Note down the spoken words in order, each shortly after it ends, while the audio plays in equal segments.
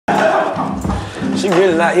She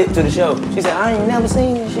really not hit to the show. She said, I ain't never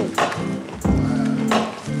seen this shit.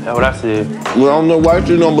 That's what I said. Well, I don't know why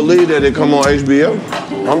you don't believe that it come on HBO.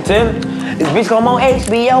 I'm telling you, this bitch come on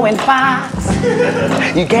HBO and Fox.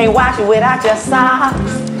 You can't watch it without your socks.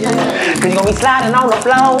 Cause you gonna be sliding on the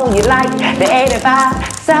floor. You like the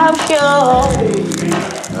 85 South Show.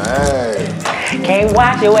 Hey. Can't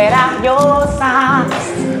watch it without your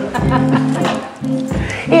socks.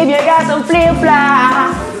 If you got some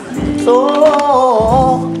flip-flops,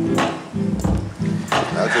 oh.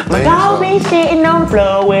 My dog be sitting on the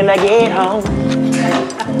floor when I get home.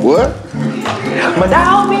 What? My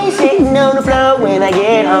dog be sitting on the floor when I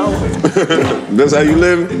get home. That's how you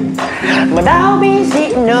living? My dog be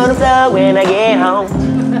sitting on the floor when I get home.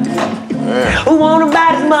 Man. Who wanna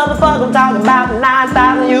buy this motherfucker? I'm talking about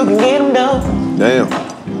 9,000, you can get them done. Damn.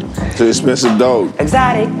 It's an expensive dog.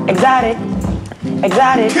 Exotic, exotic,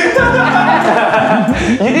 exotic.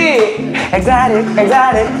 You did. Exotic,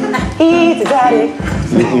 exotic. He's exotic.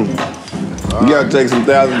 You gotta take some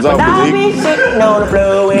thousands off because he sitting on the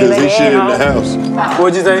floor when I shit get in home. the house.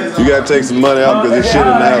 What'd you say? You gotta take some money off because he shit in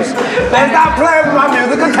the house. Let's stop playing with my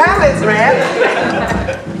musical talents, man.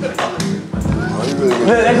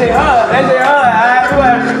 That shit hard. That shit hard. All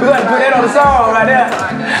right, we gotta put that on the song right there.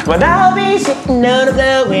 My dog be sitting on the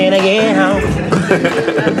floor when I get home.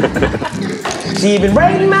 She been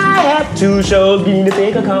braiding my hair 2 shows, being to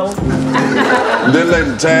take a comb. That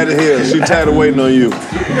lady tired of here. She tired of waiting on you.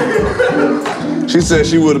 She said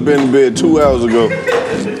she would have been in bed 2 hours ago.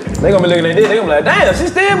 They gonna be looking at this. They gonna be like, damn, she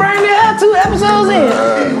still braiding her hair 2 episodes in.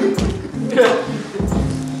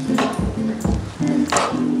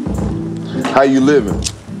 How you living?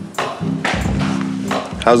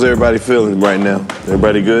 How's everybody feeling right now?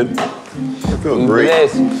 Everybody good? I feel great.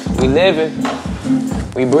 Blessed. We living.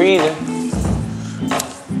 We breathing.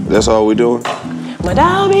 That's all we doing? My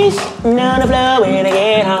dog be sitting on the floor when I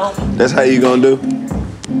get home. That's how you gonna do?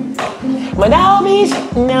 My dog be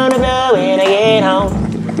sitting on the floor when I get home.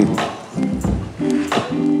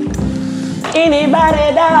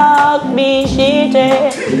 Anybody dog be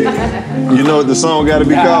shitting. You know what the song gotta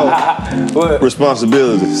be called? What?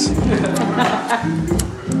 Responsibilities.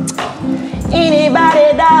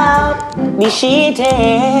 Anybody dog be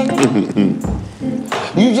shitting.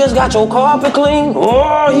 You just got your carpet clean,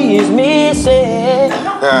 oh, he is missing.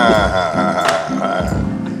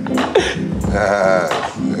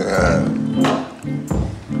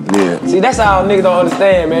 Yeah. See, that's how niggas don't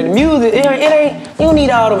understand, man. The music, it ain't, you don't need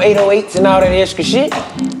all them 808s and all that extra shit.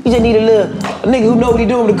 You just need a nigga who know what he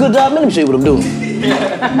doing with a good job. Let me show you what I'm doing.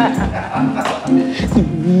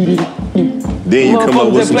 Then you come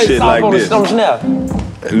up with some shit like this.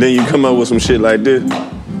 And then you come up with some shit like this.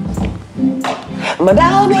 My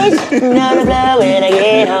dog be sitting on the floor when I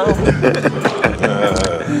get home.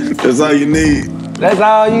 That's all you need. That's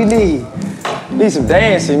all you need. Need some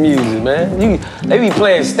dancing music, man. They be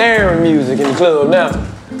playing staring music in the club now.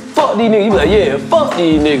 Fuck these niggas. You be like, yeah, fuck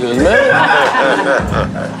these niggas, man.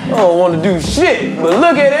 I don't want to do shit, but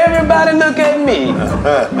look at everybody, look at me.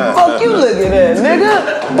 Fuck you looking at, nigga.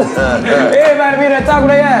 Everybody be there talking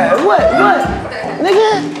their ass. What?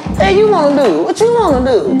 Nigga, hey, you want to do? What you want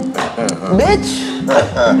to do? Bitch.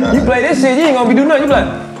 You play this shit, you ain't gonna be doing nothing.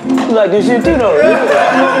 You like this shit too, though.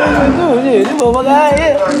 This motherfucker out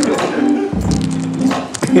here.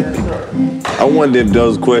 I wonder if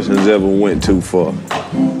those questions ever went too far.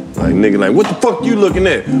 Like, nigga, like, what the fuck you looking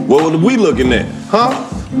at? What were we looking at? Huh?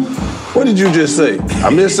 What did you just say?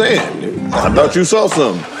 I'm just saying. I thought you saw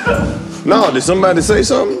something. No, did somebody say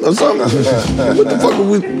something or something? What the fuck are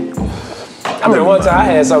we? I remember one time I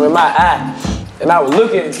had something in my eye, and I was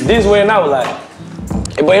looking this way, and I was like,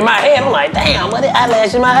 but in my head, I'm like, damn, what the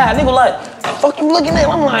eyelash in my eye? Nigga like, fuck you looking at?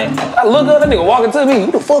 I'm like, I look up, that nigga walking to me,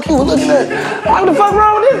 who the fuck you was looking at? What the fuck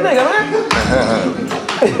wrong with this nigga, man?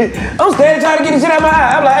 I'm standing trying to get this shit out of my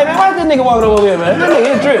eye. I'm like, hey man, why is this nigga walking over here, man? This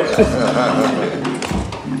nigga is tripping.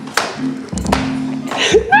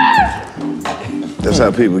 That's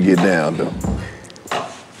how people get down, though.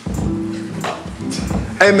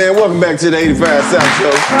 Hey man, welcome back to the 85 South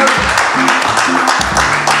Show.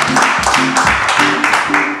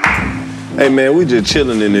 Hey man, we just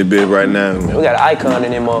chilling in this bit right now. Man, we got an icon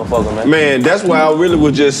in there, motherfucker, man. Man, that's why I really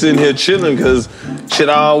was just sitting here chilling, cause shit,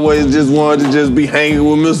 I always just wanted to just be hanging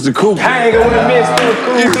with Mr. Cooper. Hanging with Mr.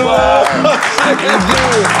 Cooper. Hey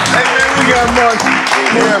man, we got Mark.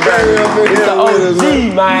 It's the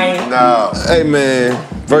OG, man. No. Hey man,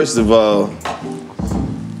 first of all,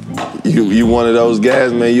 you one of those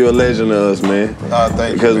guys, man. You a legend to us, man.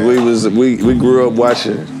 Thank because you, man. we grew up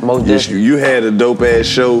watching. You had a dope ass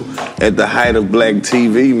show at the height of black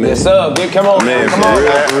TV, man. Yes, sir. Big, come on, man. come on. For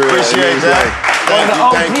real. Appreciate that. One of the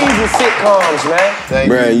OGs of sitcoms, man.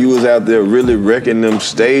 Bruh, you was out there really wrecking them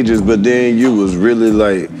stages, but then you was really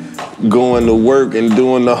like going to work and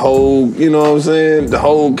doing the whole, you know what I'm saying? The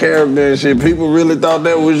whole character and shit. People really thought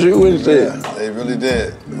that was you and shit. Yeah, they really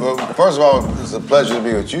did. Well, first of all, it's a pleasure to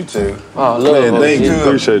be with you two. Oh, look, thank you.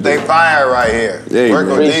 Appreciate they that. fire right here. Yeah,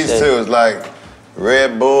 Working with these appreciate two is like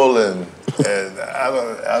Red Bull and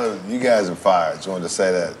I don't, you guys are fire. Just wanted to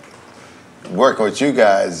say that. Working with you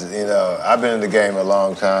guys, you know, I've been in the game a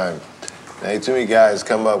long time. Ain't too many guys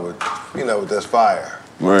come up with, you know, with this fire.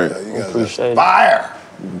 Right. You guys Appreciate it. fire.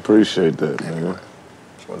 Appreciate that, man. Anyway,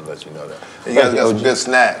 just wanted to let you know that. And you guys got some good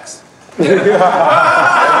snacks. Everything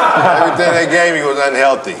they gave me was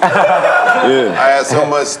unhealthy. Yeah. I had so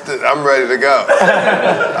much, I'm ready to go.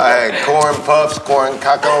 I had corn puffs, corn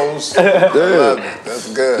cacos. Yeah. That's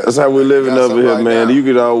good. That's how we living Got over something here, like man. that. You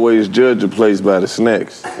could always judge a place by the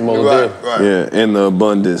snacks. Right. Yeah, and the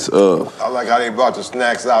abundance of. I like how they brought the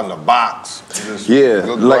snacks out in a box. Just Yeah,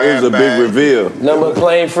 little like it was a grab big bag. reveal. Number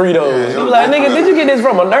plain Fritos. You be like, nigga, did you get this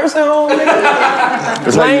from a nursing home,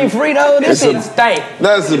 nigga? Plain Frito, this shit stink.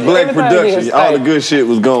 That's the black Everybody production. here All the stink. good shit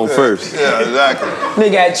was gone first. Yeah, exactly.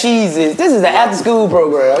 Nigga got cheeses. This is the after school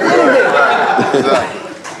program. What is this?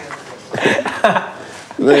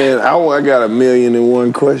 Exactly. Man, I got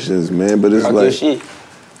 1,000,001 questions, man. But it's Good like, shit.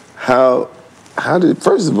 how did,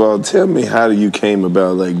 first of all, tell me how you came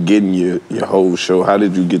about like getting your whole show? How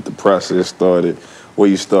did you get the process started? Where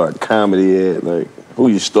you start comedy at? Like who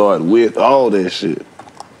you start with? All that shit.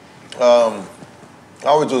 I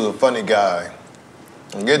always was a funny guy.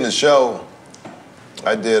 And getting the show,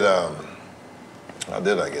 I did, how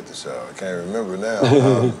did I get the show? I can't remember now.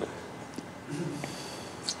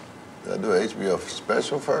 Did I do an HBO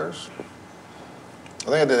special first? I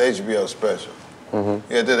think I did an HBO special. Yeah,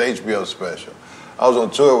 I did an HBO special. I was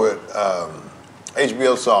on tour with,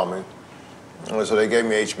 HBO saw me, and so they gave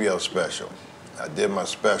me an HBO special. I did my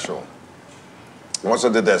special. Once I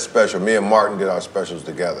did that special, me and Martin did our specials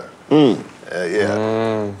together. We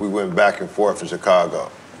went back and forth in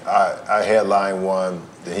Chicago. I headlined one,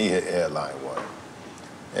 then he headlined one.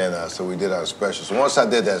 And so we did our special. So once I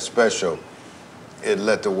did that special, it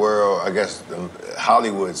let the world, I guess,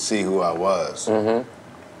 Hollywood see who I was. And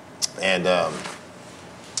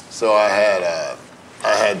so I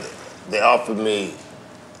had, they offered me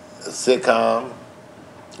a sitcom.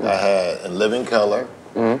 I had In Living Color.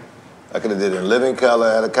 I could have did In Living Color,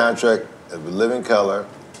 I had a contract with Living Color,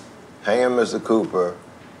 Hanging Mr. Cooper,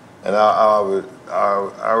 and I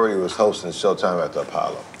already was hosting Showtime at the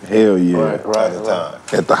Apollo. Hell yeah. At the time.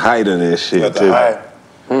 At the height of that shit, At the too. height.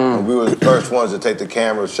 And we were the first ones to take the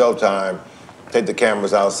cameras, Showtime, take the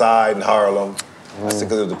cameras outside in Harlem. I said,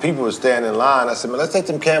 because the people were standing in line, I said, man, let's take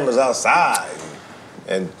them cameras outside.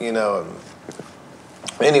 And, you know,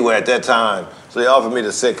 anyway, at that time, so they offered me the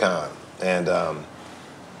sitcom.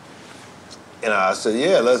 And I said,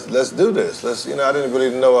 yeah, let's do this. I didn't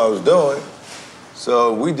really know what I was doing.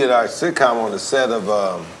 So we did our sitcom on the set of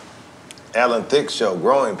Alan Thicke's show,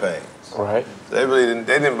 Growing Pains. Right. They really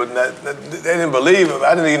didn't believe it.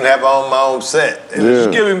 I didn't even have my own set. They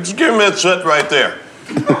said, just give him that set right there.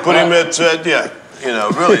 Put him that set, yeah. You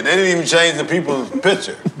know, really, they didn't even change the people's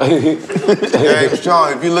picture. Game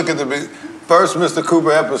strong. If you look at the first Mr.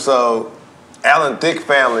 Cooper episode, Alan Thicke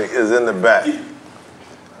family is in the back.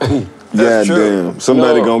 God damn.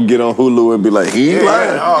 Somebody gonna get on Hulu and be like, he ain't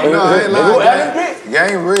lying. Oh, no, I ain't lying.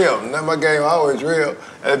 Game real. My game always real.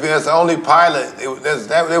 And if that's the only pilot, it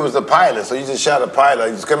was the pilot. So you just shot a pilot.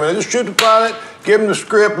 You just come in, just shoot the pilot, give him the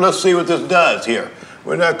script, let's see what this does here.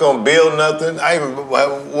 We're not gonna build nothing. I even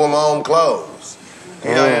wore my own clothes.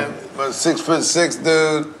 You know, I'm a 6'6"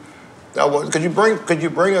 dude. Could you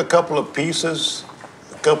bring a couple of pieces,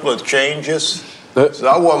 a couple of changes? So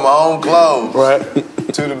I wore my own clothes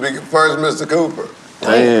to the first Mr. Cooper.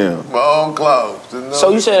 Damn. My own clothes. So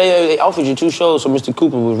you said they offered you 2 shows, so Mr.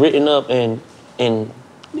 Cooper was written up and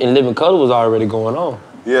Living Color was already going on.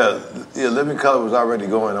 Yeah, Living Color was already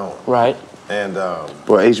going on. Right. And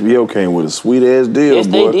boy, HBO came with a sweet ass deal. Yes,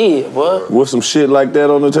 boy. they did, boy. With some shit like that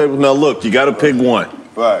on the table. Now look, you gotta pick one.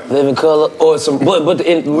 Right. Living Color or some, but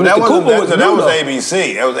Mr. Cooper was that was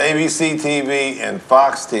ABC. That was ABC TV and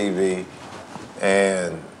Fox TV,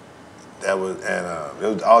 and it was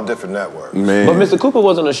all different networks. Man. But Mr. Cooper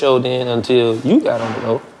wasn't a show then until you got on it,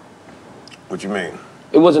 though. What you mean?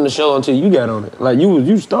 It wasn't a show until you got on it. Like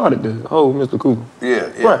you started the whole Mr. Cooper.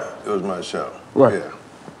 Yeah. Right. It was my show. Right. Yeah.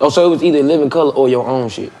 Oh, so it was either Living Color or your own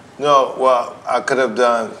shit. No, well, I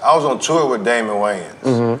was on tour with Damon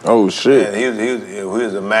Wayans. Oh shit. And he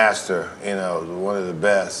was a master, one of the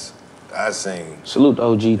best I've seen. Salute to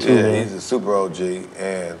OG too, Yeah, man. he's a super OG.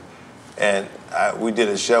 And And we did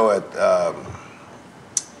a show at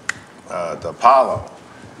the Apollo.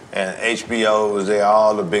 And HBO was there,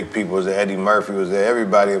 all the big people was there, Eddie Murphy was there,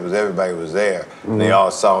 everybody was there. And they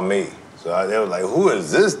all saw me. So they were like, who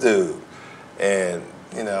is this dude? And,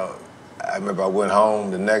 you know, I remember I went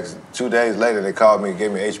home the next 2 days later, they called me and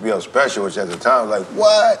gave me an HBO special, which at the time I was like,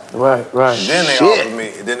 what? Right. And then they offered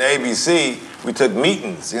me, then ABC, we took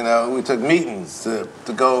meetings, you know, to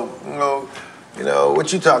go,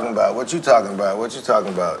 what you talking about?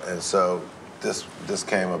 And so this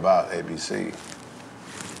came about, ABC.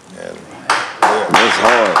 And That's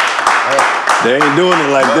hard. They ain't doing it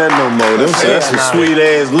like that no more. That's a sweet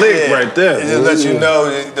ass lick right there. It just lets you know,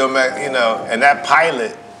 and that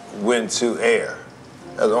pilot went to air.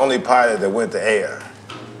 That was the only pilot that went to air.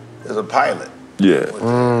 It was a pilot. Yeah.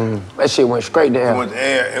 That shit went straight to air. It went to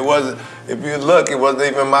air. It wasn't, if you look, it wasn't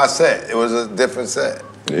even my set. It was a different set.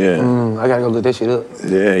 Yeah. I gotta go look that shit up.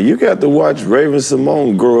 Yeah, you got to watch Raven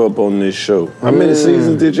Simone grow up on this show. How many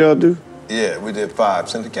seasons did y'all do? Yeah, we did 5.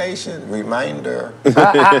 Syndication, Reminder.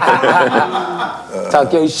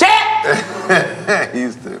 Talk your shit!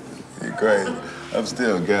 You crazy. I'm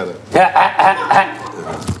still ghetto. That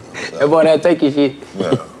boy that take your shit.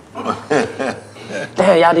 No.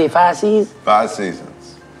 Damn, y'all did 5 seasons? 5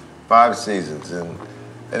 seasons. 5 seasons. And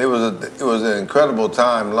it was an incredible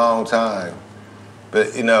time, long time.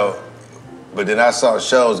 But, but then I saw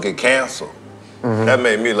shows get canceled. That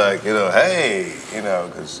made me like, hey,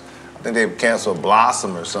 because I think they canceled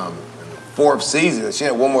Blossom or something. In the 4th season, she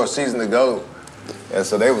had 1 more season to go. And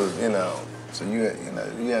so they was, so you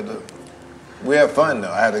had to, we had fun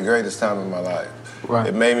though. I had the greatest time of my life. Right.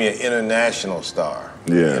 It made me an international star.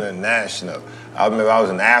 Yeah. International. I remember I was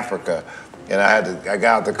in Africa and I got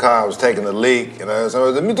out the car, I was taking a leak, and I was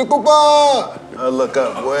like, Mr. Kopa! I look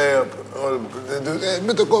up, way up,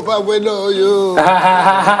 Mr. Kopa, we know you.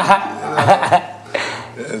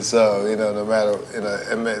 And so, no matter,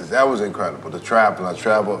 that was incredible. The travel, I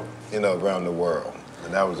traveled, around the world.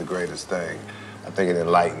 And that was the greatest thing. I think it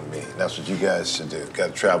enlightened me. That's what you guys should do. Got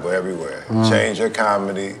to travel everywhere. Change your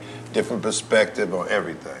comedy, different perspective on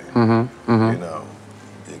everything. You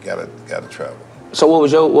gotta travel. So what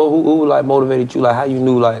was who like motivated you? Like how you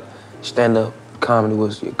knew like stand-up comedy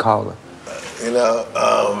was your calling?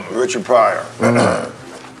 Richard Pryor. I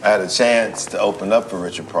had a chance to open up for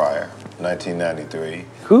Richard Pryor, 1993.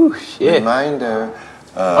 Ooh, shit. Reminder.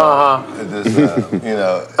 And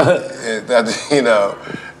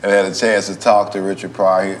I had a chance to talk to Richard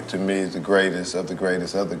Pryor. To me, he's the greatest of the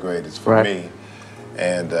greatest of the greatest for me.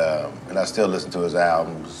 And I still listen to his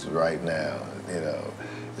albums right now,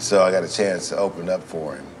 So I got a chance to open up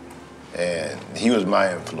for him. And he was my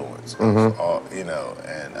influence, and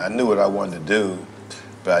I knew what I wanted to do,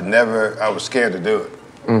 but I was scared to do it.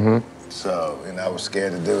 So, I was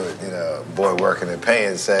scared to do it. Boy working and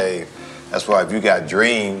paying save. That's why if you got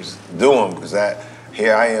dreams, do them, because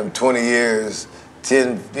here I am 20 years,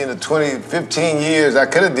 15 years, I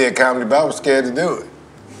could have did comedy, but I was scared to do it.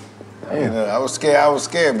 I was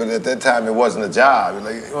scared, but at that time it wasn't a job.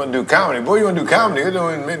 Like, you want to do comedy? Boy, you want to do comedy? It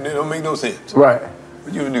don't make no sense. Right.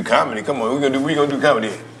 But you want to do comedy? Come on, we gonna do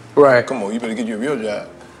comedy. Right. Come on, you better get you a real job.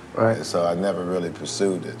 Right. And so I never really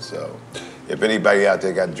pursued it. So if anybody out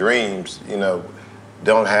there got dreams,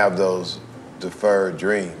 don't have those deferred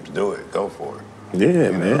dreams. Do it. Go for it. Yeah,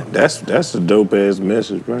 man. That's a dope ass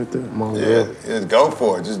message right there. Just go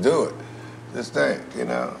for it. Just do it. Just think,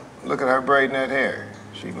 Look at her braiding that hair.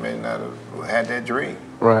 She may not have had that dream.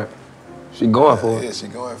 Right. She going for it. Yeah, she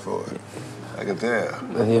going for it. I can tell. Yeah,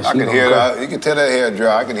 I can hear it. You can tell that hair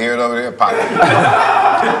dry. I can hear it over there popping.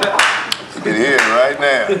 You can hear it right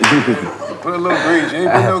now. Put a little grease. You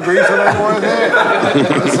ain't put no grease on that boy's head.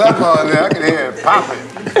 Put something on there. I can hear it popping.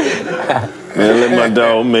 Man, let my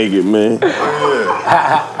dog make it, man.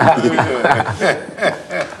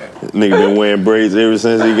 Nigga been wearing braids ever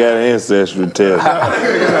since he got an ancestry test.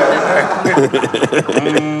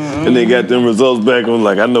 And they got them results back on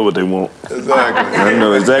like, I know what they want. Exactly. I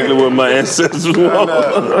know exactly what my ancestors want.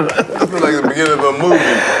 I feel like the beginning of a movie.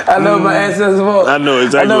 I know what my ancestors want. I know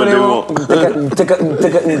exactly what they want.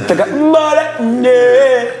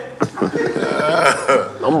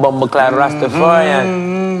 I'm Bumbleclad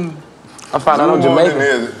Rastafarian. I found out I'm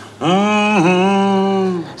Jamaican.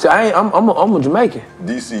 So I'm a Jamaican.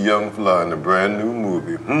 DC Young Fly in a brand new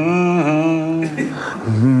movie. You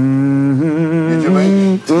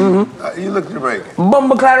Jamaican? You look Jamaican.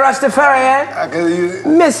 Bumbleclad Rastafarian. I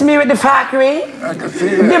can Miss me with the factory. I can see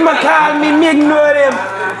that. Them a call me ignore them.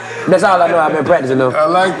 That's all I know. I've been practicing though. I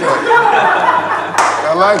like that.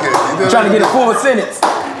 I like it. I'm trying to get a full sentence.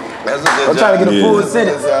 That's a good I'm trying to get a full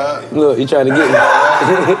sentence. Look, you trying to get me.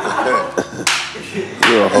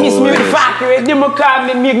 You're a Kiss whole me with the ass, factory,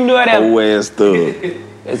 Democrat, me know them. whole ass thug.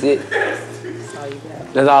 That's it.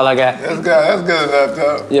 That's all I got. That's good enough,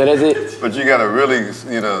 though. Yeah, that's it. But you gotta really,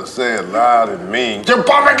 say it loud and mean.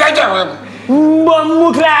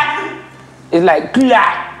 It's like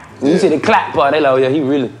clap. When you say the clap part, they like, oh yeah, he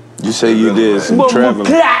really. You say you did some traveling.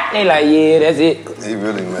 Clap. They like, yeah, that's it. He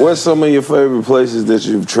really, man. What's some of your favorite places that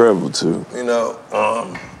you've traveled to?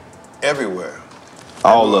 Everywhere.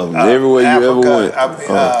 All of them. Everywhere Africa, you ever went.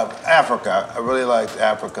 Africa. I really liked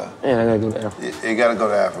Africa. Yeah, I gotta go to Africa. You gotta go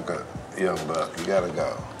to Africa, young buck. You gotta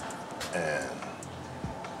go. And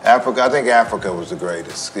Africa, I think Africa was the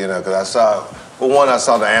greatest, because I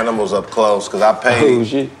saw the animals up close, because I paid. Oh,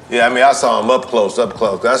 shit. Yeah, I saw them up close.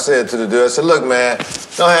 I said to the dude, I said, look, man,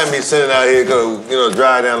 don't have me sitting out here,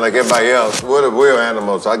 drive down like everybody else. We're the real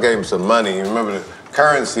animals. So I gave him some money. You remember, the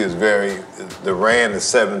currency is the rand is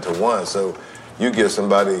 7 to 1, so you give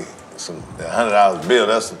somebody some $100 bill,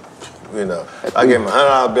 that's, I gave him a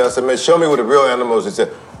 $100 bill. I said, man, show me what the real animals. He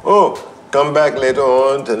said, oh, come back later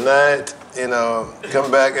on tonight, come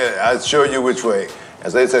back, I'll show you which way.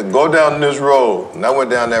 As they said, go down this road. And I went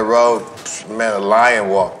down that road, man, a lion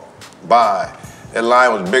walked by. That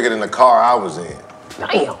lion was bigger than the car I was in.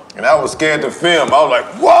 Damn. And I was scared to film. I was like,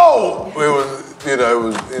 whoa! It was.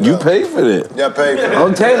 You paid for that. Yeah, I paid for that.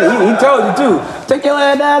 I'm telling you, he told you too. Take your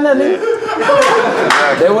ass down there, nigga.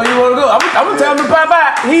 That's where you want to go. I'm gonna tell him to pop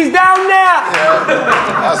out. He's down there.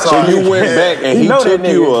 Yeah. So you went back and he took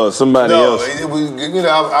you or somebody else?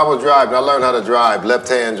 No, I was driving. I learned how to drive,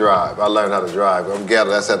 left-hand drive. I learned how to drive. I'm ghetto.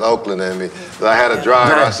 That's at Oakland in me. So I had to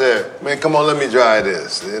drive. I said, man, come on, let me drive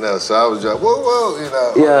this. So I was driving. Whoa,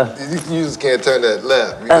 Yeah. You just can't turn that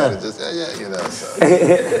left. You gotta just, So,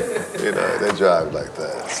 they drive like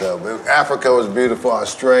that. So Africa was beautiful.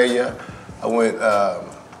 Australia, I went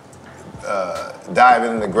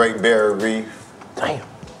diving in the Great Barrier Reef. Damn.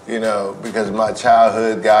 Because my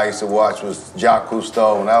childhood guy I used to watch was Jacques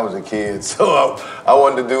Cousteau when I was a kid. So I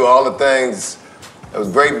wanted to do all the things. It was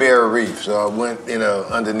Great Barrier Reef. So I went,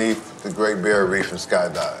 underneath the Great Barrier Reef and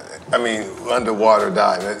skydived. Underwater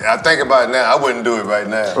diving. I think about it now, I wouldn't do it right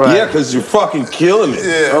now. Right. Yeah, because you're fucking killing it.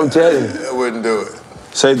 Yeah. I'm telling you. I wouldn't do it.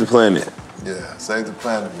 Save the planet. Yeah, save the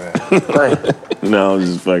planet, man. No, I'm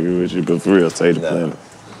just fucking with you, but for real, save the planet.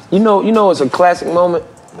 You know, it's a classic moment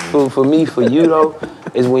for me, for you though,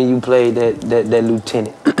 is when you played that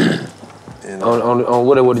lieutenant on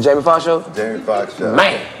what the Jamie Foxx show. Jamie Foxx show.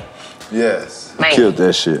 Man. Yes. Man. Killed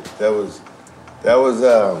that shit. That was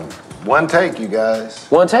one take, you guys.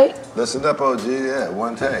 One take. Listen up, OG. Yeah,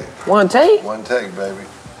 one take. One take. One take, baby.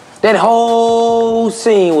 That whole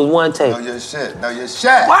scene was one take. Know your shit.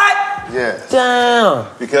 What? Yes. Damn.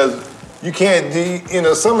 Because you can't do,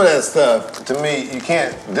 some of that stuff, to me, you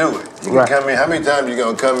can't do it. You can come in, how many times you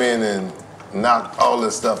gonna come in and knock all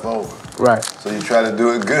this stuff over? Right. So you try to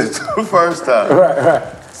do it good the first time. Right.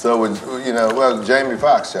 So, Jamie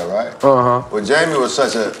Foxx show, right? Uh-huh. Well, Jamie was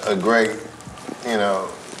such a great,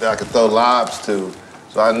 that I could throw lobs to.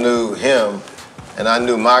 So I knew him, and I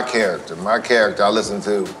knew my character. My character,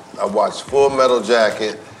 I watched Full Metal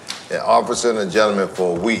Jacket and Officer and a Gentleman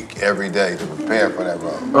for a week every day to prepare for that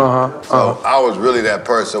role. So I was really that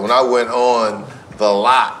person. When I went on The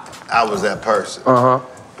Lot, I was that person.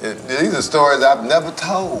 These are stories I've never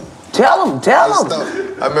told. Tell them.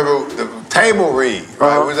 I remember the table read,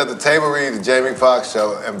 right? We was at the table read, the Jamie Foxx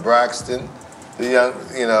show, and Braxton, the young,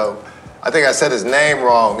 I think I said his name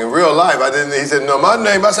wrong. In real life, I didn't, he said, no, my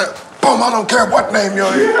name, I said, boom, I don't care what name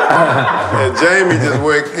you're in. And Jamie just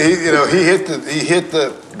went, he hit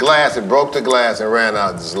the glass and broke the glass and ran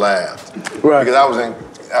out and just laughed. Right. Because I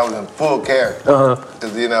was in full character.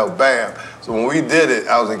 Because, bam. So when we did it,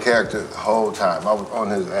 I was in character the whole time. I was on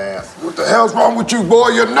his ass. What the hell's wrong with you, boy?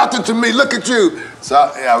 You're nothing to me. Look at you. So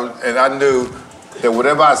I knew that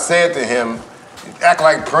whatever I said to him, act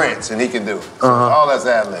like Prince, and he can do it. So all that's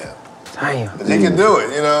ad-lib. Damn. But he can do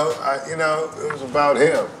it, it was about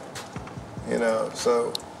him,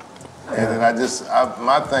 so. And then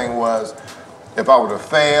my thing was, if I would have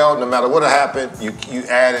failed, no matter what happened, you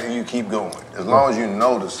add it and you keep going. As long as you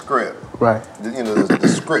know the script. Right. The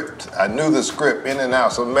script. I knew the script in and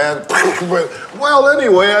out. So man, well,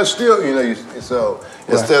 anyway, I still, so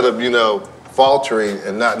instead of, faltering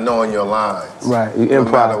and not knowing your lines. Right, you no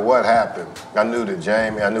improv. matter what happened. I knew that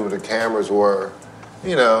Jamie, I knew where the cameras were,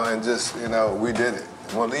 and just, we did it.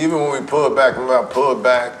 Well, even when we pulled back,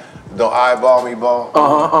 don't eyeball me, ball.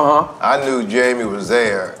 I knew Jamie was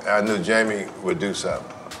there. I knew Jamie would do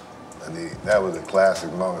something. And that was a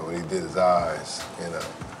classic moment when he did his eyes,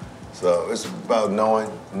 So it's about knowing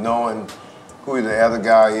who the other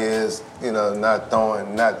guy is,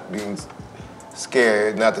 not being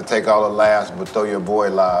scared not to take all the laughs, but throw your boy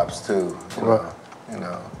lives too. Right. You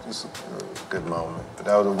know, just a good moment. But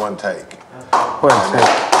that was a one take. One take.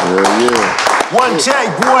 Yeah. One take,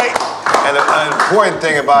 boy. And an important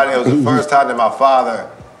thing about it was the first time that my father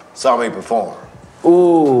saw me perform.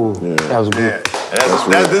 Ooh, that was good.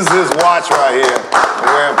 Yeah. This is his watch right here. I'm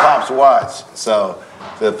wearing Pop's watch. So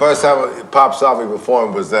the first time Pop saw me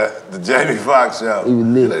perform was at the Jamie Foxx show. He was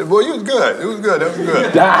lit. Boy, you was good. It was good. That was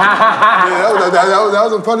good. that that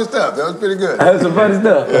was some funny stuff. That was pretty good. was some funny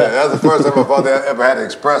stuff. Yeah, that was the first time my father ever had an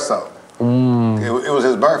espresso. It was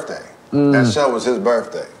his birthday. That show was his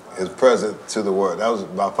birthday. His present to the world. That was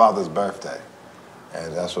my father's birthday.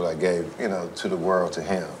 And that's what I gave, you know, to the world, to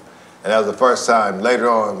him. And that was the first time. Later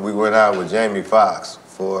on, we went out with Jamie Foxx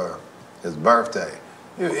for his birthday.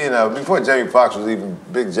 You know, before Jamie Foxx was even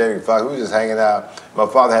big Jamie Foxx, we were just hanging out. My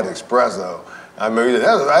father had espresso. I remember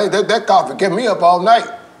that coffee kept me up all night.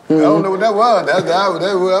 I don't know what that was. That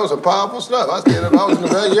was some powerful stuff. I stayed up. I was in the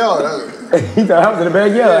backyard. He thought I was in the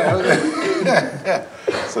backyard. Yeah.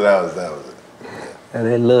 So that was it. And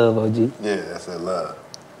that love, OG. Yeah, that's that love.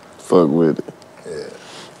 Fuck with it. Yeah.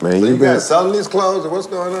 Man, So you you guys selling these clothes, or what's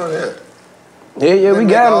going on here? Yeah, we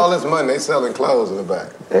got all them. this money. They selling clothes in the back.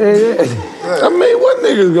 Yeah. I mean, what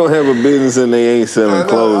niggas gonna have a business and they ain't selling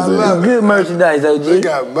clothes in? love it. Good merchandise, OG. They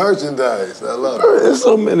got merchandise. I love it. There's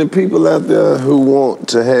so many people out there who want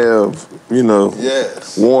to have, you know,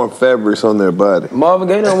 Yes. warm fabrics on their body. Marvin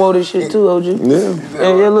Gaye done wore this shit too, OG. Yeah.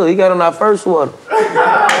 Yeah, look, he got on our first sweater. He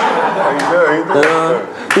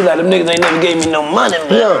He like, them niggas ain't never gave me no money,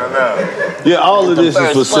 man. Yeah, all of this is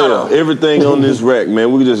for first sale. photo. Everything on this rack,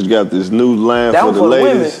 man. We just got this new line That for one the for the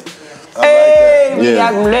ladies. Hey, we Yeah.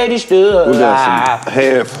 got some lady stuff. We got some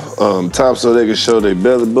half tops so they can show their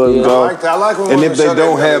belly buttons Yeah. off. I like when And women if they show their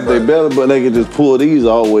don't have belly their belly button, they can just pull these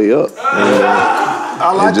all the way up.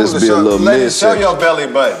 I like just when be a little ladies show midsection. your belly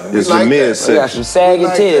button. It's We a like mid that. We got section. some saggy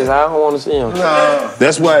like titties. that. I don't want to see them. No.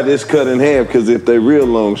 That's why this cut in half, because if they real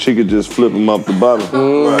long, she could just flip them up the bottom.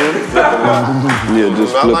 Right. Yeah,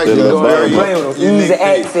 just I flip like that that. little Go ahead. bottom Play up. with them. Unique Easy piece.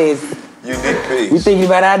 access. Unique piece. We thinking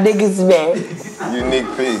about our niggas, man.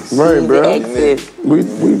 Unique piece. Right, bro. Access. We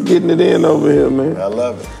getting it in over here, man. I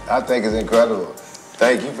love it. I think it's incredible.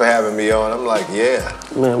 Thank you for having me on. I'm like, yeah.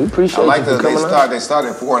 Man, we appreciate I like you for that they coming out. started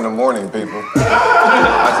at 4 in the morning, people.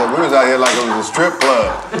 I said, we was out here like it was a strip club.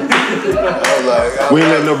 I was like, We ain't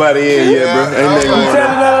let nobody in yet, bro. Yeah, Ain't I was they like- going? Tell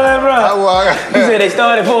them all that, bro. He said they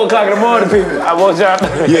started at 4 o'clock in the morning, people. I want y'all.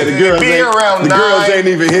 Yeah, the girls Be around ain't, the girls 9. ain't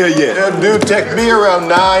even here yet. Dude, text me around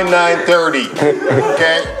 9:30.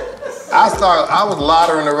 Okay? I was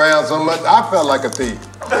loitering around so much, I felt like a thief.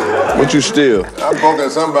 But you still. I broke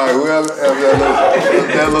at somebody, whoever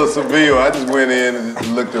that little Seville. I just went in and just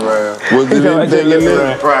looked around. Was it anything in there?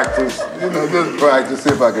 Just practice, just practice, see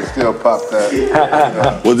if I can still pop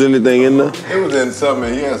that. Was anything in there? It was in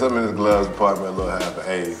something, he had something in his gloves department, a little half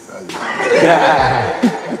an eighth.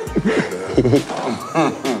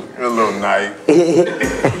 A little knife.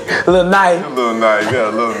 Little knife. A little knife, yeah,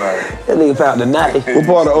 a little knife. That nigga found the knife. What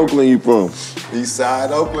part of Oakland you from? East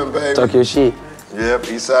side Oakland, baby. Talk your shit. Yep,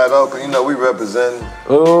 East side Oakland. You know, we represent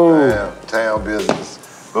Oh. town business.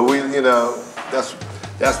 But we, you know, that's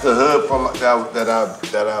the hood from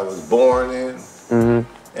that I was born in.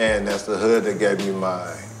 And that's the hood that gave me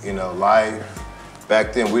my, you know, life.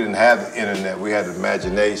 Back then, we didn't have the internet. We had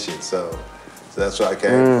imagination, so that's where I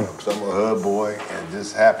came from. So I'm a hood boy and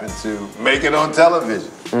just happened to make it on television.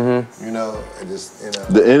 You know, and just, you know.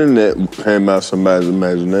 The internet came out somebody's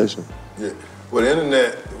imagination. Yeah. Well, the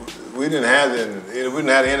internet, we didn't have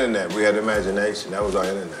the internet. We had imagination. That was our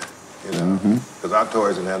internet, you know. Because our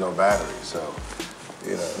toys didn't have no batteries, so,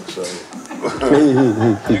 you know, so.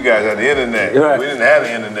 You guys had the internet. Right. We didn't have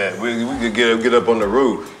the internet. We could get up on the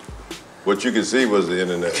roof. What you could see was the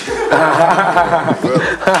internet.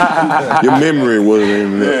 Your memory was the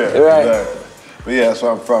internet. Yeah, Right. exactly. But yeah,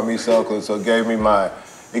 so I'm from East Oakland, so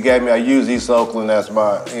I used East Oakland as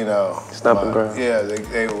my, you know. Stomping ground. Yeah,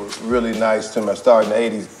 they were really nice to me. I started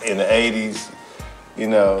in the 80s, you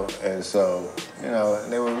know, and so, you know,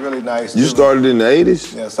 they were really nice You to me. started in the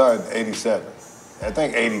 80s? Yeah, I started in 87. I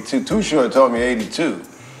think 82. Too Short told me 82.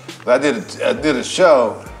 But I did a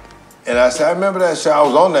show, and I said, I remember that show. I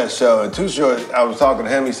was on that show, and Too Short, I was talking to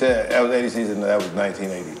him. He said, that was 80 season, that was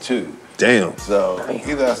 1982. Damn. So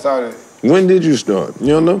either I started, When did you start? You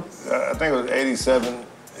don't know? I think it was 87.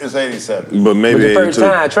 It's 87. But maybe It was the 82. first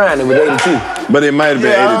time trying it with 82. But it might have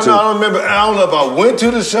been Yeah, 82. I don't remember. I don't know if I went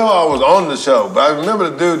to the show or I was on the show, but I remember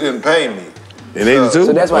the dude didn't pay me. In 82?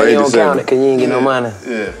 So that's why Or you don't 87? count it, because you ain't get no money.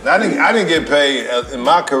 Yeah, I didn't get paid in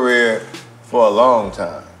my career for a long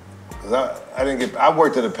time. 'Cause I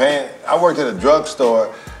worked at a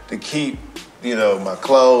drugstore to keep, you know, my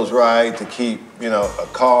clothes right, to keep, you know, a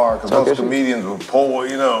car, because most comedians were poor,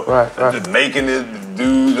 you know, just making it,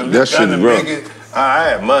 dudes, and just trying to make it. I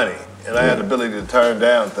had money, and I had the ability to turn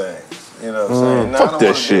down things, you know what I'm saying? No, fuck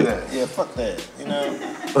that shit. That. Yeah, fuck that, you know?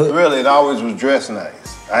 Really, it always was dressed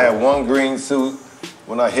nice. I had one green suit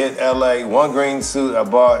when I hit LA, one green suit I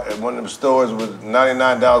bought at one of them stores with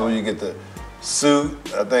 $99 where you get the suit,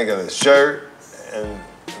 I think, and a shirt, and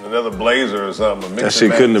another blazer or something. That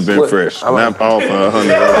shit couldn't have been fresh. Not all for $100.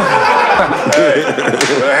 Hey,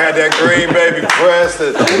 when I had that green baby pressed.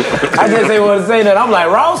 I just ain't want to say that. I'm like,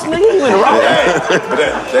 Ross, nigga, you went Ross. Hey,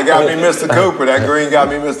 but they got me Mr. Cooper. That green got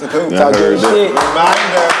me Mr. Cooper. Talk your shit.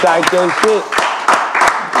 Talk your shit.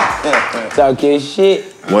 Talk your shit.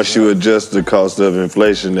 Once you adjust the cost of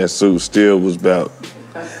inflation, that suit still was about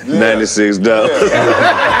 $96.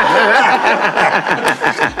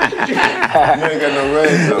 You ain't got no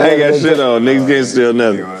rings on. I ain't got shit on. Niggas can't steal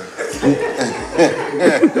nothing.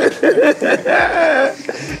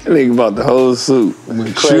 Nigga bought the whole suit,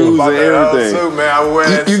 shoes and everything. Suit, man. I wear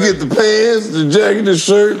that you get the pants, the jacket, the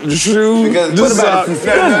shirt, the shoes, the socks. A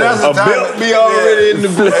belt be already in the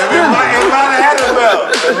belt. It might have had a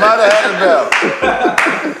belt. It might have had a belt.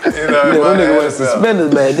 You know, them niggas wear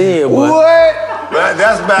suspenders back then, boy. What? But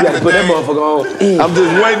that's back in the put day. that motherfucker on. I'm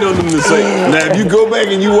just waiting on them to say. Now, if you go back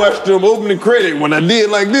and you watch them opening credit, when I did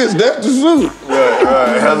like this, that's the suit.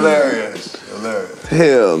 Right. Hilarious.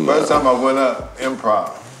 Hell no. First time I went up,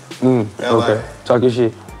 improv. LA. Okay, talk your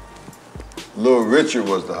shit. Little Richard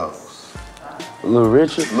was the host. Little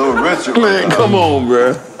Richard? Little Richard was Man, the come on,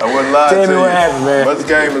 bro. I wouldn't lie to you. Tell me what happened, man.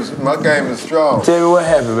 My game is strong. Tell me what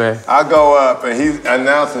happened, man. I go up and he's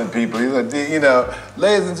announcing people. He's like, you know,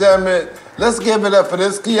 ladies and gentlemen, let's give it up for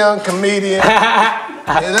this young comedian.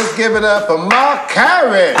 And let's give it up for Mark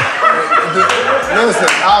Carey. Listen,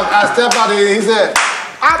 I step out here, he said,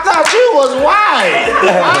 I thought you was white.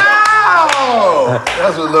 Oh!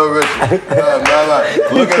 That's what Little Richard.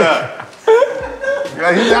 Look it up.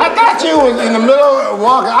 He said, I thought you was in the middle of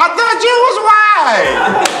walking. I thought you was white.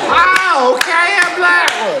 Oh, okay, I'm black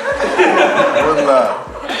one.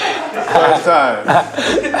 What's up?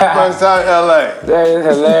 First time LA. That is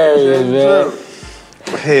hilarious,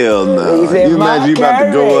 man. Hell no. You imagine you about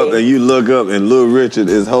to go up and you look up and Little Richard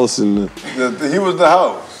is hosting He was the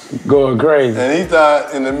host. Going crazy. And he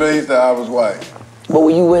thought, in the middle, he thought I was white. But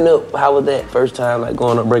when you went up, how was that first time, like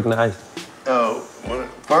going up, breaking the ice?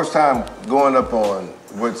 First time going up on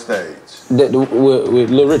what stage? With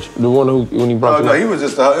Lil Richard, the one when he brought it was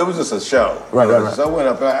just it was just a show. Right. So I went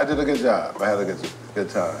up, I did a good job. I had a good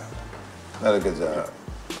time. I had a good job.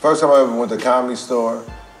 First time I ever went to the Comedy Store,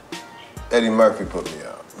 Eddie Murphy put me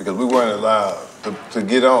out because we weren't allowed to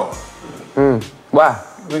get on. Why?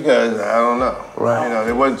 Because I don't know. Right. You know,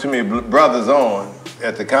 there wasn't too many brothers on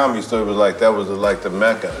at the Comedy Store. It was like that was like the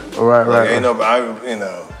mecca. Right. Ain't nobody, you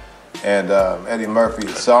know. And Eddie Murphy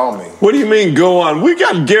saw me. What do you mean go on? We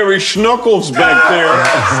got Gary Schnuckles back there.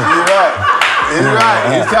 You're right. He's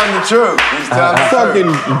right. He's telling the truth. He's telling the truth.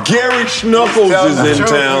 Fucking Gary Schnuckles is in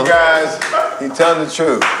town. You guys, he's telling the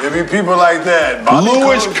truth. There be people like that.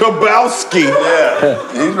 Louis Kabowski.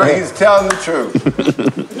 Yeah, he's right. He's telling the truth.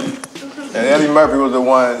 And Eddie Murphy was the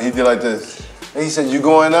one. He did like this. And he said, "You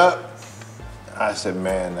going up?" I said,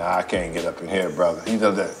 "Man, nah, I can't get up in here, brother." He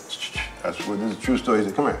does that. That's what this is a true story. He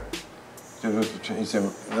said, "Come here." He said,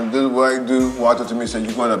 "This white dude walked up to me and said,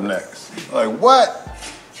 'You going up next?'" I'm like, what?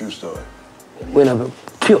 True story. Went up and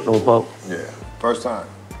killed them folks. Yeah, first time.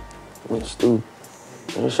 Went stupid.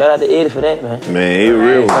 Shout out to Eddie for that, man. Man, he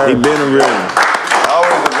real. He been a real one.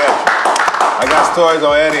 Always a veteran. I got stories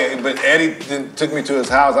on Eddie, but Eddie took me to his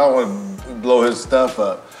house. I don't want to blow his stuff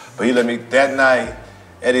up, but he let me, that night,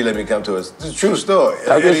 Eddie let me come to his, it's a true story.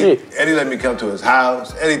 Eddie let me come to his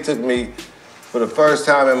house. Eddie took me for the first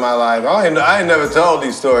time in my life. I ain't never told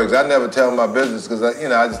these stories. I never tell my business because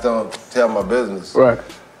I just don't tell my business. Right.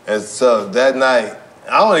 And so that night,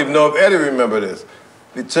 I don't even know if Eddie remember this.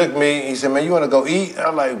 He took me, he said, "Man, you want to go eat?" I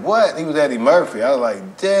was like, "What?" He was Eddie Murphy. I was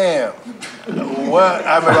like, "Damn." What?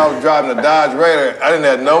 I remember I was driving a Dodge Raider. I didn't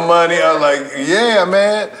have no money. I was like, "Yeah,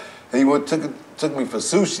 man." And he took me for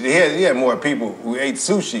sushi. He had more people who ate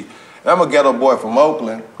sushi. And I'm a ghetto boy from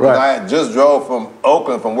Oakland. Right. I had just drove from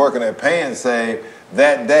Oakland from working at Pay and Save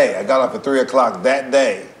that day. I got off at 3 o'clock that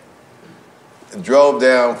day. And drove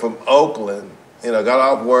down from Oakland. Got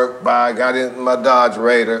off work, got in my Dodge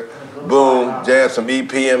Raider. Boom, jam some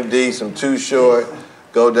EPMD, some Too Short,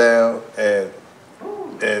 go down and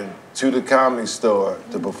to the Comedy Store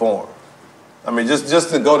to perform. I mean, just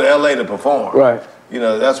to go to LA to perform. Right.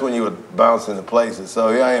 That's when you would bounce into places. So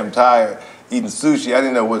here I am tired, eating sushi. I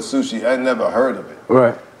didn't know what sushi. I never heard of it.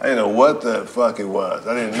 Right. I didn't know what the fuck it was.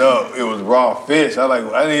 I didn't know it was raw fish. I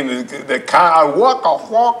didn't even what the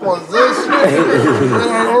fuck was this?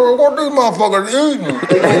 What these motherfuckers eating?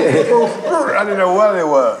 I didn't know what it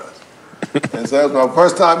was. And so that was my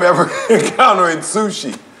first time ever encountering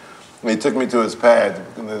sushi. And he took me to his pad.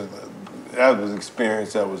 That was an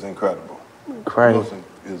experience that was incredible. Crazy.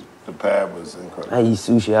 The pad was incredible. I eat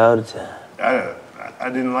sushi all the time. I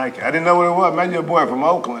didn't like it. I didn't know what it was. Imagine your boy from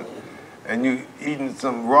Oakland and you eating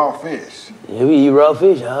some raw fish. Yeah, we eat raw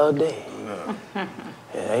fish all day. No. Yeah,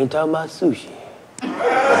 I ain't talking about sushi.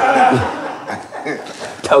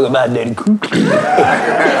 Talking about that coochie.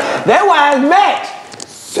 That's why it's match.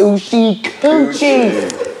 Sushi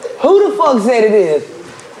coochie. Who the fuck said it is?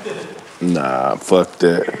 Nah, fuck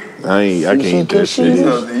that. I can't eat that shit.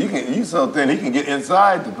 You so thin, he can get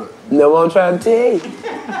inside the book. No, what I'm trying to tell you.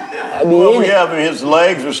 We have him, his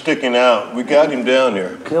legs are sticking out. We got him down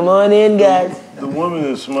here. Come on in, guys. The woman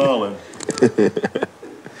is smiling.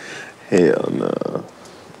 Hell no.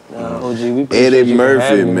 OG, we Eddie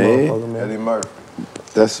Murphy, man. Eddie Murphy.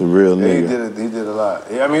 That's a real nigga. He did a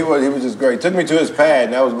lot. I mean, he was just great. Took me to his pad,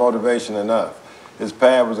 and that was motivation enough. His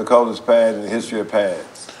pad was the coldest pad in the history of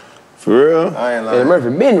pads. For real? I ain't lying. Eddie Murphy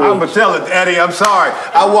been rich. I'm gonna tell it, Eddie, I'm sorry.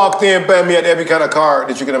 I walked in, bam, he had every kind of car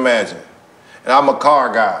that you can imagine. And I'm a car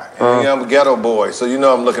guy. And I'm a ghetto boy, so you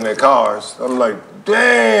know I'm looking at cars. I'm like,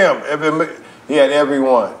 damn. He had every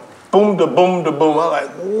one. Boom, da boom, da boom. I'm like,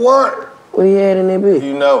 what? What he had in that bitch?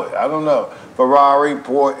 You know it. I don't know. Ferrari,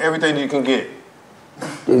 Porsche, everything you can get.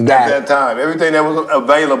 At that time. Everything that was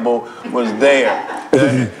available was there.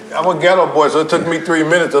 I'm a ghetto boy, so it took me 3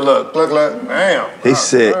 minutes to look. Look like, damn. He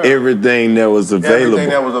said everything that was available. Everything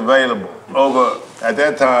that was available. At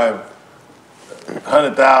that time,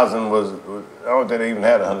 100,000 was, I don't think they even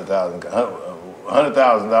had 100,000.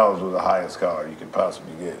 $100,000 was the highest car you could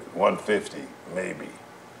possibly get. 150, maybe.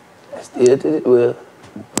 Well,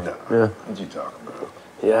 no. Yeah. What you talking about?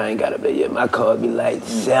 Yeah, I ain't got it, but yeah, my car be like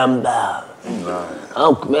 $7. Nah.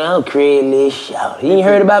 I'm creating this shout. You ain't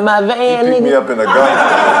heard about my van, He picked nigga? me up in a Ghost. I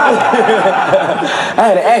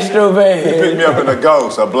had an Astro van. He picked me up in a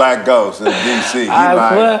Ghost, a black Ghost in D.C.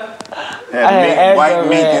 Had white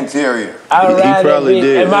meat interior. I He probably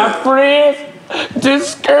did. And my friends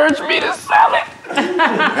discouraged me to sell it. He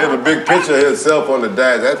had a big picture of himself on the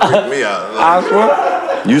dash. That freaked me out. I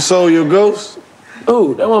swear. You sold your ghost?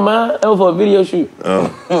 Ooh, that wasn't mine. That was for a video shoot. Oh.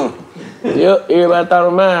 Yep, everybody thought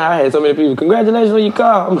of mine. I had so many people, congratulations on your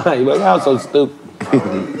car. I'm like, y'all so stupid. I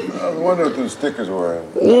was wondering if those stickers were in.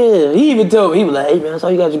 Yeah, he even told me, he was like, hey man, I saw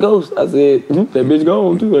you got your ghost. I said, that bitch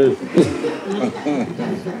gone too.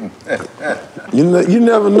 You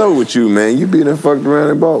never know with you, man. You be done fucked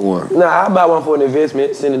around and bought one. Nah, I bought one for an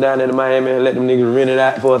investment, send it down there to Miami and let them niggas rent it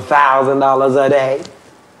out for $1,000 a day.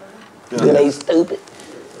 Yeah. They stupid.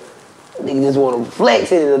 Niggas just want to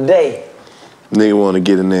flex it in a day. Nigga want to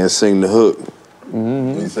get in there and sing the hook.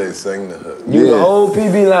 You say sing the hook. You the whole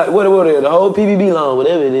PB line, what it is, the whole PBB line,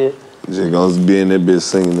 whatever it is. Just gonna be in that bitch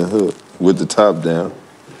singing the hook with the top down.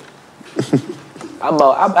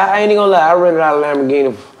 I ain't even gonna lie, I rented out a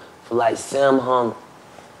Lamborghini for like $700.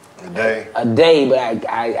 A day? A day, but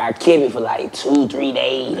I kept it for like 2-3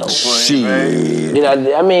 days. Shit. You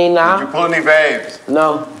know, I mean, nah. Did you pull any babes?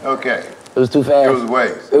 No. Okay. It was too fast. It was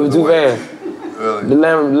waste. It was too fast. Really? The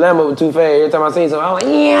Lambo was too fast. Every time I seen something, I was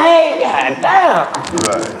like, yeah, hey, goddamn.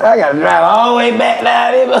 Right. I gotta drive all the way back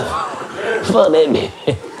down there. Fuck that bitch.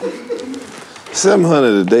 700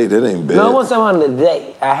 a day, that ain't bad. No, it wasn't 700 a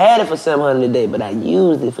day. I had it for 700 a day, but I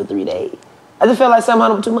used it for 3 days. I just felt like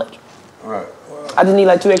 700 was too much. Right. Well, I just need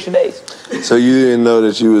like 2 extra days. So you didn't know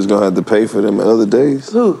that you was gonna have to pay for them other days?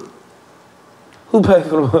 Who? Who paid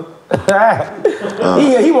for them?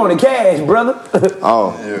 He wanted cash, brother.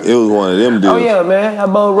 Oh, it was one of them dudes. Oh yeah, man. I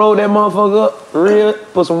rolled that motherfucker up, real,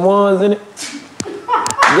 put some ones in it,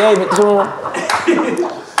 gave it to him,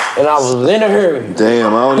 and I was in a hurry.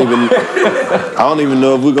 Damn, I don't even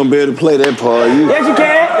know if we're gonna be able to play that part. Yes, you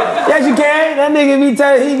can. Yes, you can. That nigga be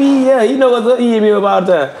telling, he know what's up. He hit me up all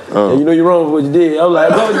the time. And you know you're wrong for what you did. I was like,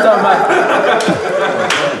 what you talking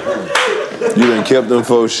about? You done kept them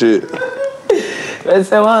for shit.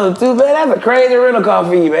 That's $700 too, man. That's a crazy rental car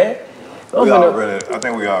fee, man. we all rented. I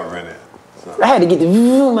think we all rented. So. I had to get the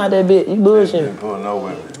vroom out that bitch. You bullshit. Didn't pull no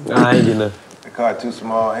women. Nah, I ain't getting nothing. The car too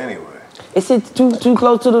small anyway. It sits too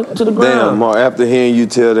close to the ground. Damn, Mark, after hearing you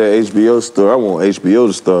tell that HBO story, I want HBO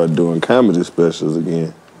to start doing comedy specials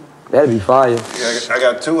again. That'd be fire. Yeah, I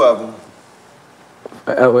got 2 of them.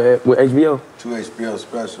 With HBO? 2 HBO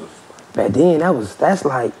specials. Back then, that's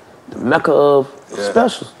like the mecca of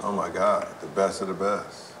specials. Oh my God, the best of the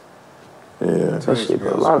best. Yeah. Talk shit,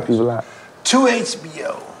 bro. A lot of people out. 2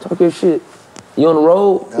 HBO. Talk your shit. You on the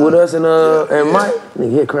road with us and Mike?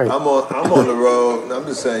 Nigga, hit crazy. I'm on the road. I'm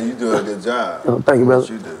just saying you doing a good job. Oh, thank you, brother. What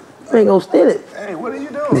you do? You ain't gonna steal it. Hey, what are you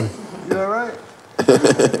doing? You all right?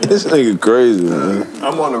 This nigga crazy, man.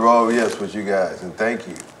 I'm on the road, yes, with you guys, and thank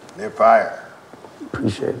you. They're fire.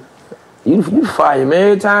 Appreciate it. You fire, man.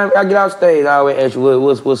 Every time I get off stage, I always ask you,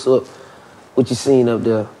 what's up? What you seen up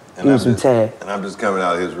there? Give me some tag. And I'm just coming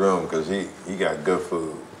out of his room because he got good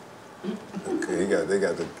food. Okay, they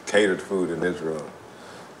got the catered food in his room.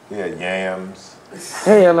 He had yams.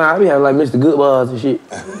 Hell nah, I be having like Mr. Good Bars and shit.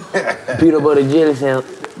 Peanut butter jelly sandwich.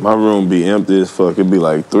 My room be empty as fuck. It be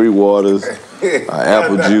like 3 waters,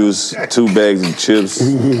 apple juice, 2 bags of chips,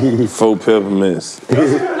 4 peppermints.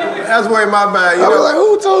 That's way my bad. I was like,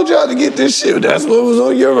 who told y'all to get this shit? That's what was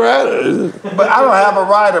on your rider. But I don't have a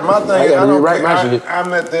rider. My thing, I don't rewrite my shit. I'm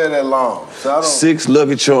not there that long, so I don't. 6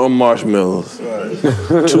 Lucky Charm marshmallows,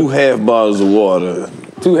 2 half bottles of water,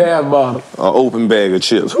 2 half bottles, an open bag of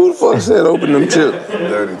chips. Who the fuck said open them chips?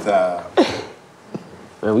 Dirty time.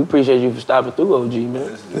 Man, we appreciate you for stopping through, OG, man.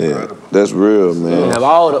 This is incredible. That's real, We man. have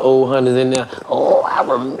all the old hunters in there. Oh, I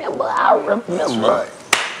remember. That's right.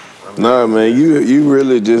 Nah, man, you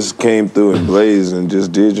really just came through and blazed and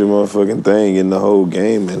just did your motherfucking thing in the whole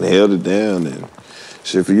game and held it down. And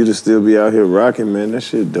shit, for you to still be out here rocking, man, that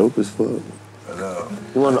shit dope as fuck. I know.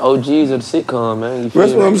 You one of the OGs of the sitcom, man. You feel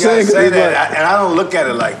That's what I'm You gotta saying. 'cause say it's that, like- and I don't look at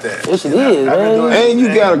it like that. Yes, it is, I've been doing man. and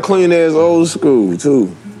you got a clean ass old school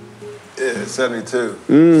too. Yeah, 72.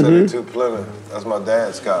 Mm-hmm. 72 Plymouth. That's my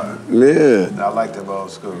dad's car. Yeah. I like them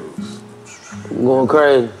old schools. Going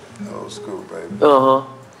crazy. Old school, baby. Uh-huh.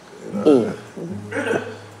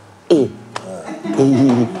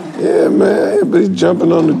 Yeah, man. But he's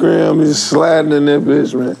jumping on the ground. He's sliding in that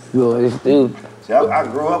bitch, man. Yo, this dude. See, I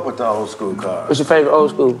grew up with the old school cars. What's your favorite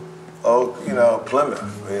old school? Oh, Plymouth.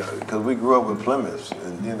 Because we grew up with Plymouths.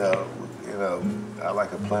 And, I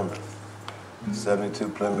like a Plymouth. 72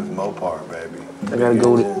 Plymouth Mopar, baby. I gotta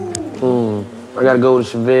go with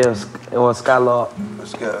Chevelle or Skylark.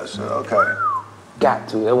 Okay. Got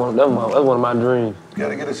to. That's one of my dreams.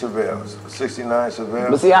 Gotta get a Chevelle. 69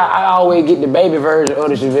 Chevelle. But see, I always get the baby version of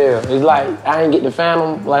the Chevelle. It's like, I ain't get the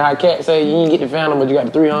Phantom, like how Cat say, you ain't get the Phantom, but you got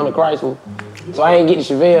the 300 Chrysler. So I ain't get the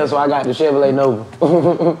Chevelle, so I got the Chevrolet Nova.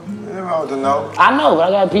 Nothing wrong with the Nova. I know, but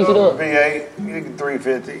I gotta piece it up. V8, you get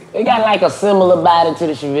 350. It got like a similar body to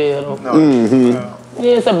the Chevelle, though. No,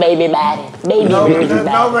 Yeah, it's a baby body. Baby Nova version body.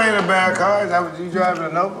 Nova ain't a bad car. Is that what you driving a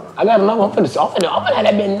Nova? I got a Nova. I'm finna have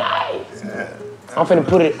that bit nice. Yeah. I'm finna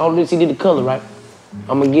put it on this. See the color, right?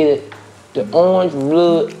 I'm gonna get it, the orange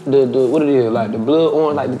blood, the what it is, like the blood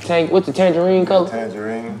orange, like the tank. What's the tangerine color?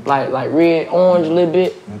 Tangerine. Like red, orange a little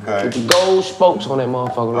bit. Okay. With the gold spokes on that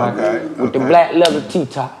motherfucker, right? Okay, With the okay. black leather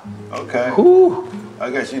T-top. Okay. Whew. I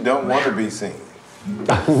guess you don't want to be seen.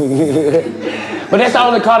 But that's the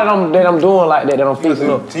only car that I'm doing like that I'm fixing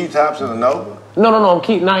up. T-tops in the Nova? No, I'm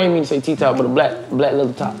keeping. I ain't mean to say T-top, but a black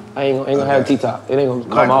leather top. I ain't gonna have a T-top. It ain't gonna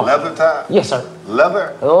come Like off. leather top? Yes, sir.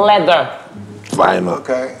 Leather? Leather. Vinyl.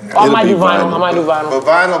 Okay. I might do vinyl. I might do vinyl.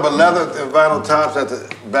 But leather and vinyl tops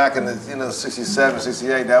back in the 67,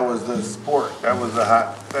 68, that was the sport. That was the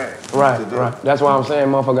hot thing. Right. to do. That's why I'm saying,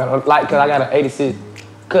 motherfucker, cause I got an '86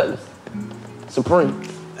 Cutlass Supreme,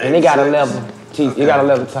 and it got a 86? leather It got a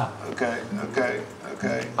leather top. Okay.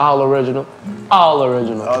 All original. All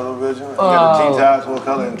original. You got the T-tops. What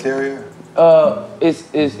color interior? It's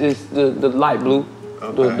the light blue.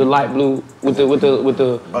 Okay. The light blue with the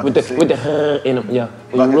in them, yeah.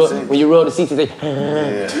 When you roll the seats, they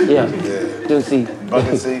yeah. The seat.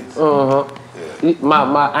 Bucket seats. My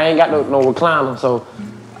I ain't got no recliner, so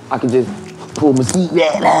I can just pull my seat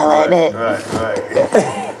down like that. Right.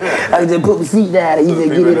 I can just put my seat down and you just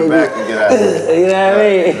get People in in the there. back can get out of there. You know what I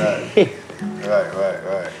mean? Right.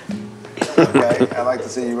 Okay, I like to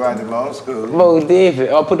see you riding the old school. Most different.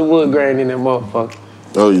 I'll put the wood grain in that motherfucker.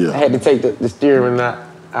 Oh, I yeah. had to take the steering out.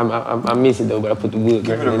 I miss it though, but I put the wood Keep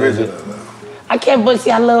grain it in original there. though. I can't, but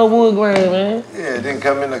see, I love wood grain, man. Yeah, it didn't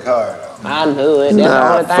come in the car though. I knew it. That's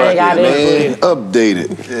the only thing I man. did. Update it.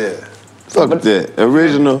 Yeah. Fuck that.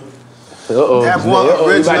 Original. Uh-oh. Have one You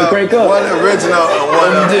original, about to crank up? one original, and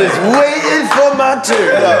one I'm just waiting for my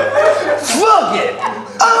turn. Fuck it.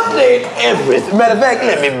 Update everything. Matter of fact,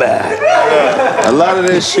 let me buy. A lot of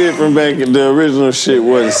that shit from back in the original shit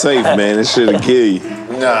wasn't safe, man. It should have killed you.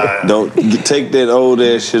 Nah. Don't take that old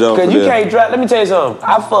ass shit off. Cause of you there. can't drive. Let me tell you something.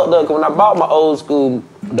 I fucked up 'cause when I bought my old school,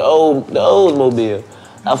 the Oldsmobile.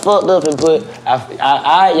 I fucked up and put.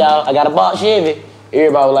 Y'all. I got a box Chevy.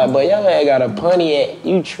 Everybody was like, "But y'all ain't got a Pontiac.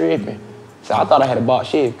 You tripping?" So I thought I had a box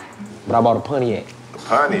Chevy, but I bought a Pontiac.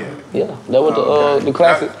 Pontiac. Yeah, that was the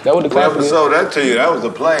classic. That was the classic. Whoever sold that to you, that was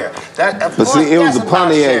the player. But see, it was a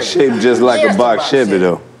Pontiac shaped just like a box Chevy,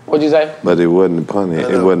 though. What'd you say? But it wasn't a Pontiac.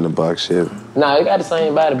 It wasn't a box Chevy. Nah, it got the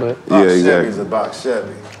same body, but. Yeah, exactly. Chevy's a box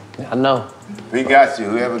Chevy. I know. We got you.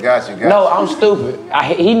 Whoever got you, got you. No, I'm stupid.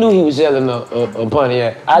 He knew he was selling a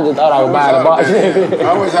Pontiac. I just thought I was buying a box Chevy.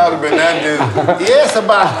 I wish I would have been that dude. Yes, a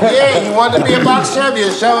box. Yeah, you wanted to be a box Chevy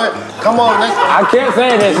and show it. Come on, let's. I kept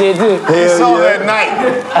saying that shit too. He saw that night,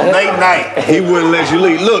 late night. He wouldn't let you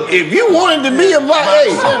leave. Look, if you wanted to be a box, hey,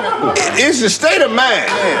 it's a state of mind.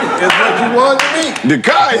 Yeah, it's what you wanted to be. The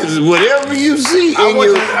car is whatever you see.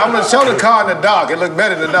 I'm gonna show the car in the dark. It looked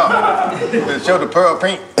better in the dark. Show the pearl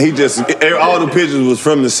pink. He just all the pictures was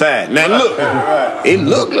from the side. Now look, it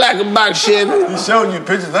looked like a box Chevy. He's showing you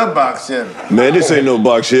pictures of box Chevy. Man, this ain't no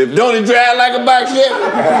box Chevy. Don't it drive like a box Chevy?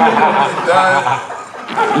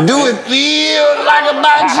 Do it feel like a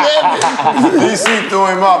box Chevy? DC threw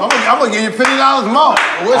him off. I'm gonna give you $50 more.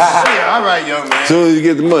 What's shit? All right, young man. Soon as you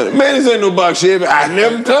get the money. Man, this ain't no box Chevy. I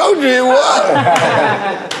never told you it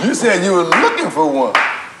was. You said you were looking for one.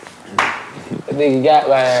 That nigga got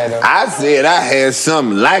behind him. I said I had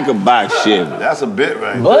something like a box Chevy. That's a bit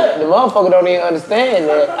right But the motherfucker don't even understand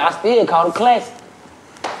that I still call it classic.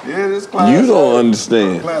 Yeah, this classic. You don't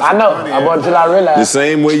understand. I know. I bought it till I realized. The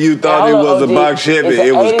same way you thought it was a box Chevy,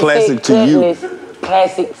 it was classic to you.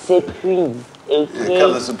 Classic Supreme. Yeah,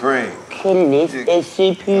 Color Supreme. Colorless and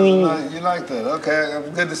Supreme. You like that? Okay, I'm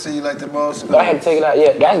good to see you like the most. I had to take it out.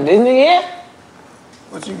 Yeah, that's this nigga here.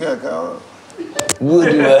 What you got, Karlous?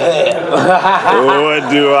 What do I have? What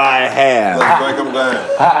do I have? Let's break them down.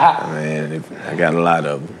 Man, I got a lot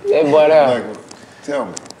of them. That boy there. Tell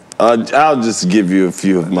me. I'll just give you a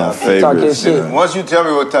few of my favorites. Once you tell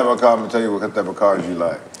me what type of car, I'm gonna tell you what type of cars you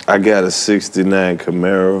like. I got a 69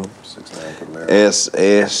 Camaro. 69 Camaro.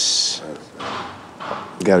 SS.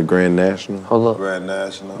 Got a Grand National. Hold up. Grand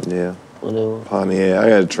National. Yeah. Whatever. Pontiac. I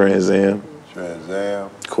got a Trans Am. Trans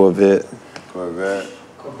Am. Corvette.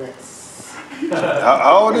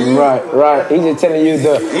 How old are you? Right. He's just telling you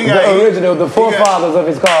the forefathers of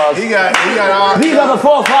his cars. He got all. These are the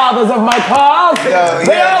forefathers of my cars.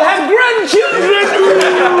 They all have grandchildren.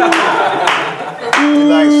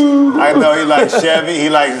 I know he likes Chevy.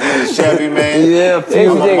 He's a Chevy man. Yeah, I'm a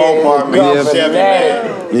Mopar man. Chevy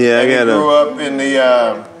man. Yeah, I got grew up in the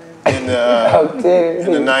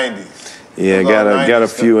 90s. Yeah, I got a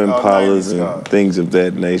few Impalas and things of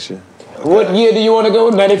that nature. What year do you want to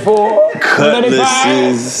go? 94?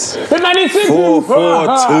 Cutlasses. 96?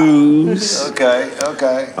 442s.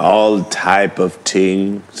 Okay. All type of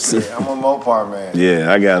things. Yeah, I'm a Mopar man.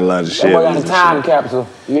 Yeah, I got a lot of shit. I got a time capsule.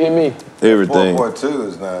 You hear me? Everything. 442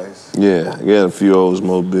 is nice. Yeah, I got a few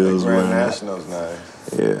Oldsmobiles. Grand National's nice.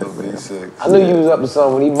 Yeah. V6. I knew you was up to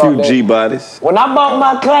something when he bought that. Few G-bodies. When I bought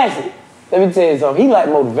my classic, let me tell you something. He like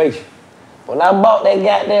motivation. When I bought that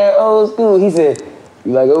goddamn old school, he said,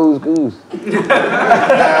 "You like old schools?" Look,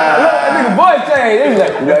 that nigga voice changed. He was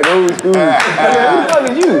like, "You like old schools?" Who the fuck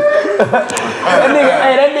is you?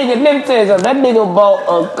 that nigga, let me tell you something. That nigga bought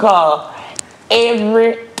a car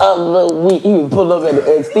every other week. He would pull up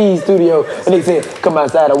at Steve's studio and they said, "Come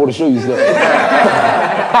outside, I want to show you something." That's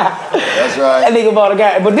right. That nigga bought a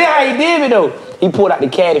guy. But then how he did me though? He pulled out the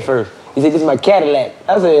caddy first. He said, "This is my Cadillac."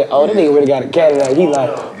 I said, "Oh, that nigga really got a Cadillac." He like,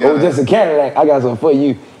 "Oh, just a Cadillac. I got something for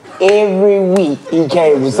you." Every week he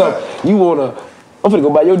came with something. I'm finna go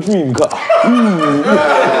buy your dream car.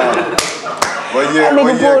 What year? That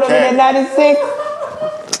nigga pulled up in that 96.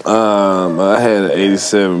 I had an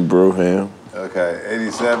 87 Broham. Okay,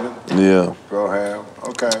 87. Yeah. Broham.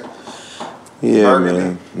 Okay. Yeah, Burgundy.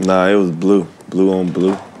 man. Nah, it was blue. Blue on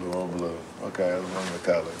blue. Blue on blue. Okay, I remember the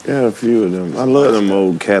color. Got a few of them. I love them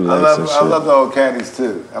old Cadillacs and shit. I love the old caddies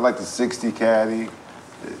too. I like the 60 caddy.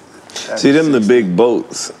 See, them the big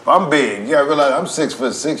boats. I'm big. You gotta realize I'm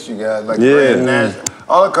 6'6", you guys. Like Yeah. Grand National.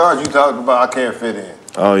 All the cars you talked about, I can't fit in.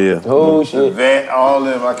 Oh, yeah. Oh, The shit. vet, all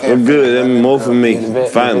them, I They're can't fit good. in. Them more for me.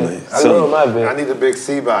 Finally. I love my vet. I need a big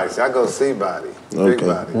C-body. See, I go C-body. Big Okay.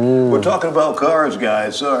 body. We're talking about cars,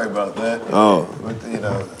 guys. Sorry about that. Oh. But, you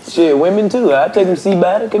know. Shit, women too. I take them see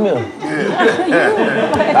about it. Come here.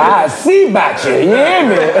 I see about you. You hear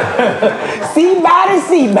me? See about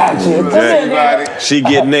you. Come here, C-body. She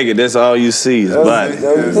get naked. That's all you see is body.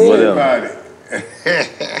 Whatever.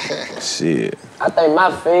 C-body. Shit. I think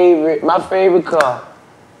my favorite car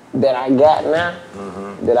that I got now,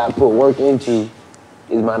 that I put work into,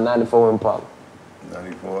 is my 94 Impala.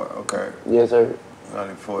 94, okay. Yes, sir.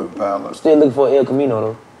 94 Impala. Still looking for El Camino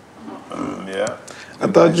though. Yeah. I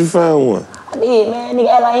thought you found one. I did, man. Nigga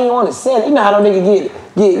act like he ain't want to sell it. You know how them niggas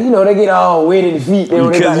get, you know, they get all wet in the feet.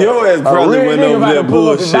 Because your ass probably went over there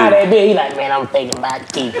bullshit. Buy that bit. He like, man, I'm thinking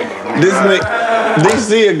about keeping it. This nigga, they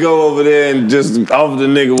see it go over there and just offer the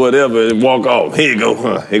nigga whatever and walk off. Here you go,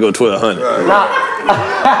 huh? Here go 1,200.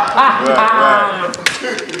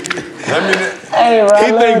 Hey,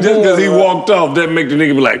 he think just because he walked off, that make the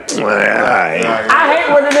nigga be like, I hate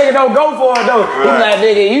when the nigga don't go for it though. He be like,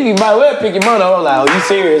 nigga, you can might well pick your money up. I'm like, oh, you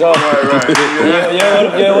serious? Oh,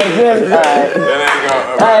 yeah, what he said?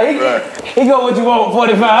 All right. He go what you want,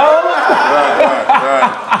 45.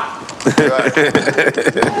 Right.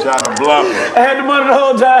 Trying to bluff him. I had the money the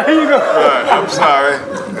whole time. Here you go. Right. I'm sorry.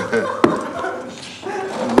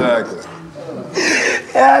 Exactly.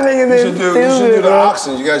 Yeah, niggas You should do the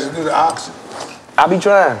auctions. You guys should do the auction. I be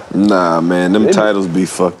trying. Nah, man, them titles be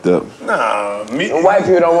fucked up. Nah, white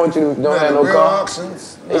people don't want you to don't have no real car.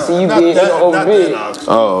 auctions. They see you big, you gonna overbid.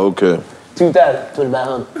 Oh, okay. 2,000,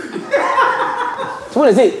 2,500. So what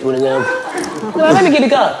is it? 20,000. Let me get the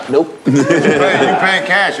car. Nope. You paying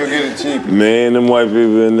cash, you'll get it cheap. Man, them white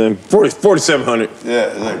people in there. 4,700. Yeah,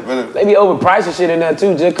 they be overpricing shit in there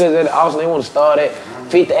too, just because at the auction they want to start at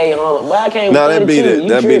 5,800. Well, I can't. No, that'd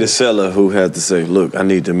be the seller who had to say, look, I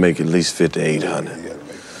need to make at least 5,800.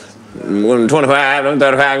 25,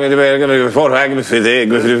 35, 45, 58,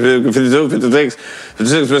 52, 56,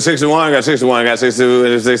 56, 61, I got 61, I got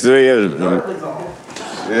 62, 63.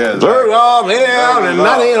 Yeah,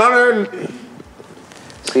 1,900.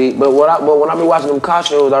 See, but when I be watching them car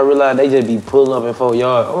shows, I realize they just be pulling up in 4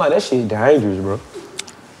 yards. I'm like, that shit dangerous, bro.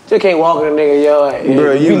 Just can't walk in a nigga yard and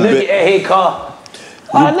bro, you looking at his car.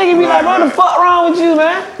 Nigga be like, what the fuck wrong with you,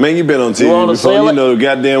 man? Man, you been on TV before. You know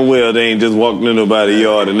goddamn well they ain't just walking in nobody's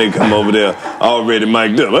yard and they come over there already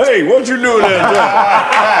mic'd up. Hey, what you doing there?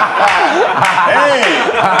 Hey!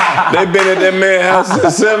 They been at that man's house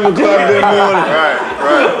since 7 o'clock that morning. Right.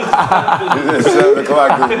 It's at 7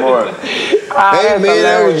 o'clock this morning. Hey, man,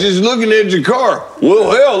 I was just looking at your car.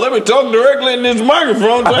 Well, hell, let me talk directly in this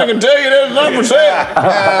microphone so I can tell you that's not for sale.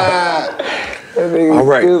 All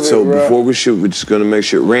right, so before we shoot, we're just gonna make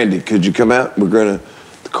sure. Randy, could you come out? The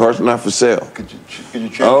car's not for sale. Could you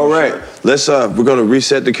change all right, let's we're gonna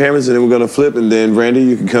reset the cameras and then we're gonna flip, and then Randy,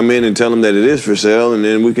 you can come in and tell them that it is for sale, and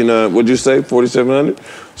then we can what'd you say, 4,700?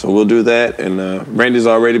 So we'll do that, and Randy's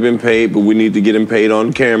already been paid, but we need to get him paid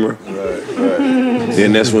on camera. Right.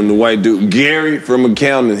 Then that's when the white dude, Gary from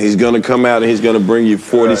accounting, he's gonna come out and he's gonna bring you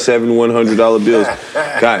 47 $100 bills.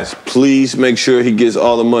 Guys, please make sure he gets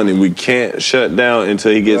all the money. We can't shut down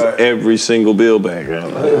until he gets every single bill back.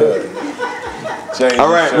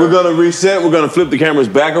 All right, we're gonna reset. We're gonna flip the cameras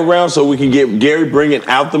back around so we can get Gary bringing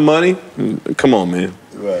out the money. Come on, man.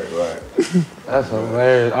 Right. That's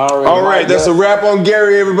hilarious. All right, that's a wrap on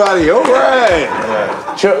Gary, everybody. All right.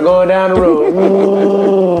 Truck going down the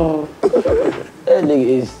road. That nigga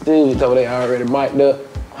is stupid. So they already mic'd up.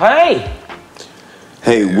 Hey,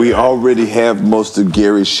 we already have most of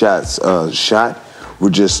Gary's shots shot. We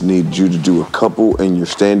just need you to do a couple and you're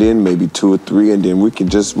stand-in, maybe 2 or 3, and then we'll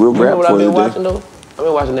wrap what for I've you. been watching though? I've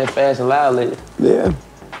been watching that Fast and Loud lately. Yeah.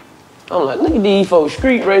 I'm like, look at these folks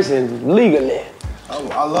street racing legally.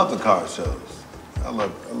 I love the car shows. I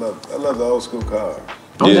love the old school car.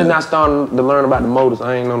 I'm just not starting to learn about the motors.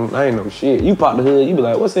 I ain't know shit. You pop the hood, you be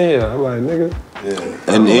like, what's in here? I'm like, nigga.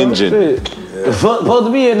 Yeah. An engine. The fuck supposed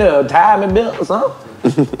to be in there? A timing belt or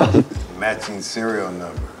something? Matching serial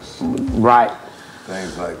numbers. Right.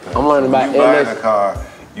 Things like that. I'm learning about when you buying a car,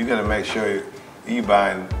 you gotta make sure you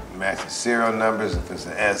buying matching serial numbers. If it's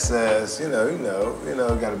an SS, you know,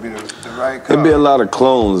 gotta be the right car. There'd be a lot of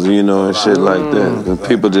clones, and shit like that. Cause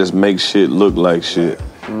people just make shit look like shit.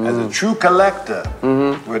 As a true collector,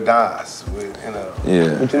 we're DOS.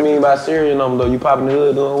 Yeah. What you mean by serial number though? You popping the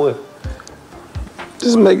hood doing what?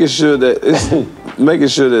 Just making sure that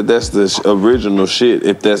that's the original shit.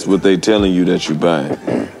 If that's what they telling you that you're buying.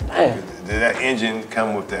 Damn. Did that engine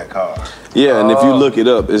come with that car? Yeah, and if you look it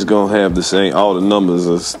up, it's gonna have the same. All the numbers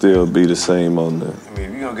will still be the same on there. I mean,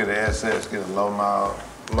 if you're gonna get an SS, get a low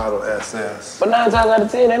model SS. But 9 times out of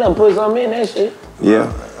 10, they done put something in that shit. Yeah.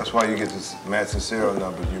 That's why you get this matching serial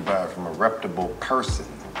numbers. You buy it from a reputable person.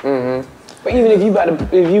 But even if you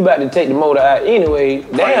about to take the motor out anyway,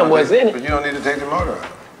 damn what's in it. But you don't need to take the motor out.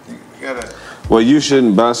 You gotta. Well, you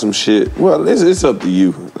shouldn't buy some shit. Well, it's up to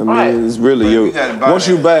you. I mean, it's really your. Once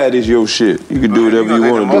you buy it, it's your shit. You can do whatever you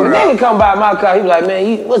want to do. If a nigga come by my car, he be like,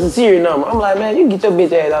 man, what's the serial number? I'm like, man, you get your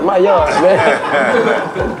bitch ass out of my yard,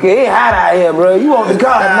 man. Okay, it's hot out here, bro. You want the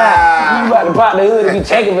car now? You about to pop the hood and be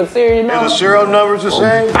checking for serial numbers? Is the serial numbers the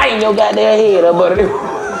same? Bang your goddamn head up, buddy.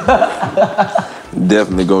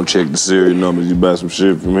 Definitely gonna check the serial numbers. You buy some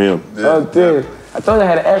shit from him. Oh, dude. I told you I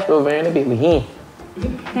had an Astro van. That bitch was here.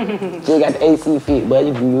 Still got the AC fit, but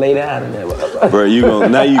you can lay down in there. Bro,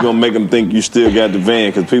 now you gonna make them think you still got the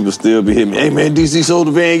van, cause people still be hitting me. Hey man, DC sold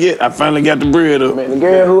the van yet? I finally got the bread up. Man, the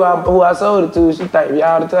girl who I sold it to, she thank me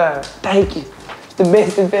all the time. Thank you. It's the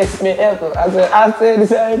best investment ever. I said the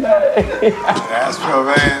same thing. Astro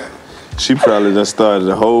van. She probably done started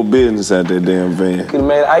a whole business out that damn van. Could've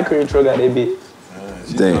made an ice cream truck out that bitch.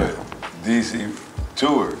 Damn. DC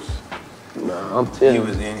tours. Nah, I'm telling you. He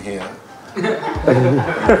was in here.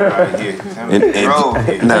 Right here.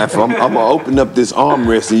 Now, if I'm gonna open up this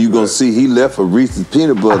armrest and you gonna see he left a Reese's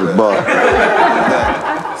peanut butter bar.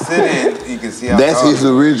 Sit in, you can see how that's his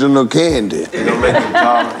original candy. You gonna make him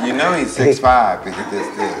tall. You know he's 6'5" to hit this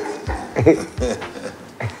thing.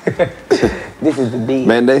 This is the deal.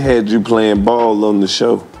 Man, they had you playing ball on the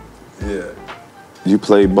show. Yeah. You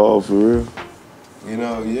played ball for real? You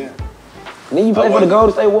know, yeah. Then you play for the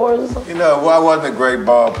Golden State Warriors or something? You know, well, I wasn't a great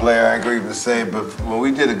ball player, I agree to say, but when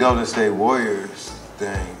we did the Golden State Warriors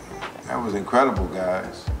thing, that was incredible,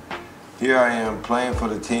 guys. Here I am playing for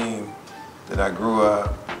the team that I grew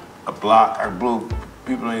up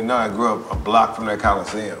people don't even know I grew up a block from that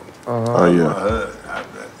Coliseum. Oh, yeah. My hood,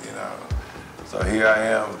 you know. So here I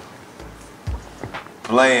am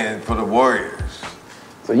playing for the Warriors.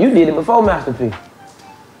 So you did it before Master P?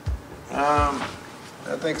 I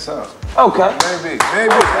think so. Okay. Maybe, I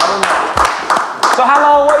don't know. So how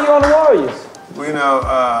long were you on the Warriors? You know,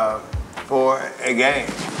 for a game.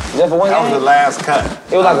 Just for one game? That was the last cut.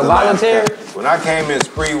 It was like a voluntary? When I came in,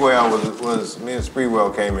 Spreewell was me and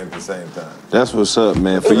Spreewell came in at the same time. That's what's up,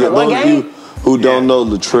 man. For those of you who don't know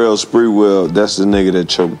Latrell Sprewell, that's the nigga that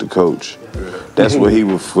choked the coach. That's what he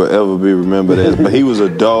will forever be remembered as. But he was a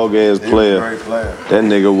dog-ass player. He was a great player. That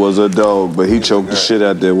nigga was a dog, but he choked the shit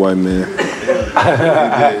out that white man.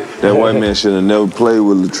 That white man should have never played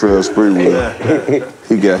with Latrell Sprewell.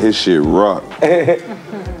 He got his shit rocked.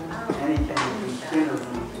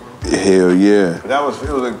 Hell yeah. It was an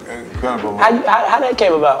incredible How moment. that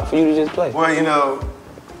came about for you to just play? Well, you know,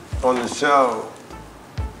 on the show,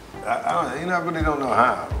 I really don't know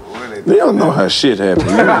how. They don't know how shit happened.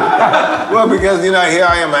 Well, because, you know, here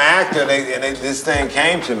I am an actor, and this thing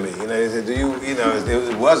came to me. You know, they said,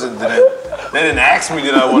 it wasn't that they didn't ask me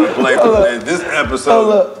did I want to play for this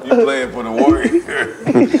episode. You playing for the Warriors.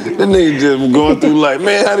 The nigga just going through like,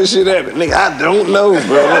 man, how this shit happen? Nigga, I don't know,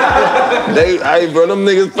 bro. Bro, them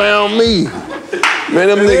niggas found me. Man,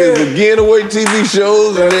 them niggas would get away TV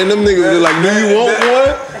shows, and then them niggas was like, do you want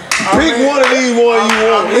one? Pick one of these ones you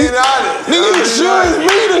want. Nigga, you sure it's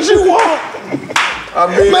me that you want?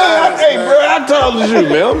 Hey, bro, I told you,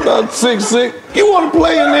 man, I'm about 6'6". You want to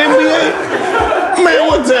play in the NBA? Man,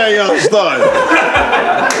 what time y'all starting?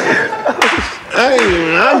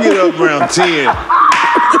 I get up around 10.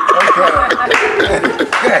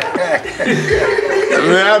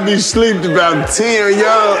 Man, I be sleeping about 10,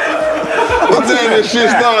 y'all. What time that shit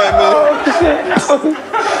start, man?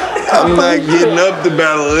 I'm not getting up to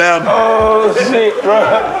about 11. Oh, shit, bro.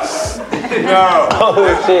 No. Oh,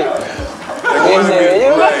 shit. Oh,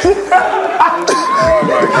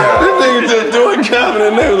 my God. This nigga just doing comedy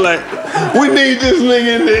and they was like, we need this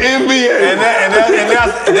nigga in the NBA. And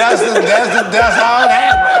that's how it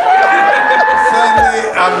happened. Suddenly,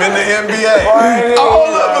 I'm in the NBA.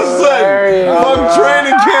 All of a sudden, from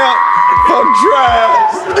training camp, from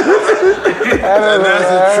tryouts. And that's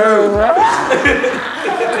the truth.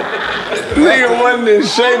 Nigga wasn't in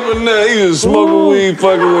shape or nothing. He was smoking weed,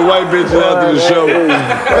 fucking with white bitches after the show.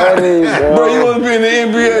 Bro, you want to be in the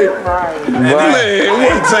NBA? Man,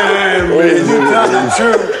 what time, man? You tell the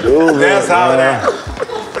truth. That's how it happened.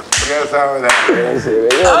 That's how it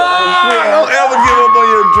happened. Don't ever give up on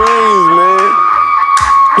your dreams, man.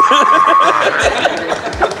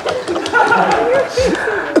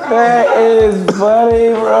 That is funny,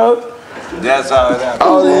 bro. That's how it happened.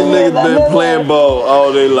 All these niggas been playing ball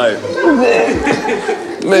all their life.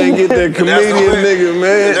 Man, get that comedian nigga,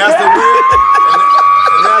 man. That's the weird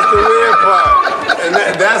part. And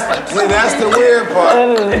that's the weird part.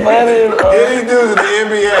 Here these dudes in the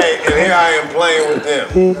NBA, and here I am playing with them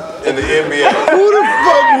in the NBA. Who the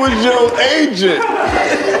fuck was your agent?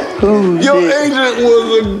 Your agent was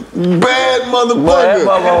a bad motherfucker.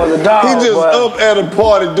 Was a dog, He just up at a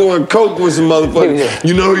party doing coke with some motherfuckers.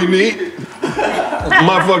 You know who you need?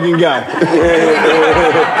 My fucking guy.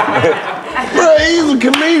 Bro, he's a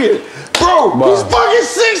comedian. Bro, he's fucking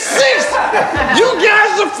 6'6". You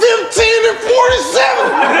guys are 15 and 47.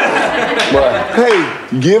 Hey,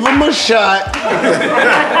 give him a shot.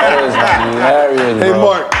 That was hilarious, Hey,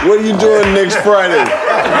 Mark, what are you doing next Friday?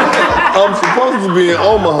 I'm supposed to be in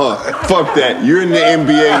Omaha. Fuck that. You're in the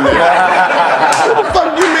NBA now. What the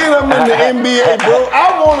fuck you mean I'm in the NBA, bro?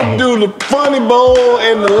 I want to do the Funny Bone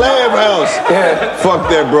and the Lab House. Fuck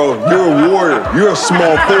that, bro. You're a warrior. You're a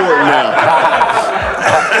small forward now.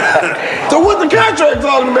 So what the contract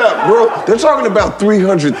talking about, bro? They're talking about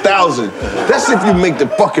 $300,000. That's if you make the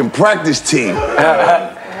fucking practice team.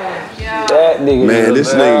 That nigga. Man,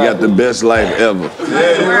 this nigga got the best life ever.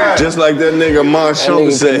 Yeah. Just like that nigga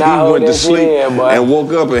Marshawn said, he went to sleep and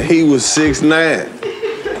woke up and he was 6'9".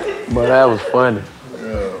 But that was funny.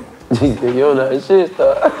 You don't know that shit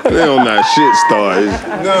star. They don't know shit stars.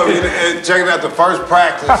 No, checking out the first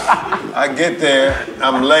practice. I get there,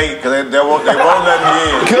 I'm late because they won't let me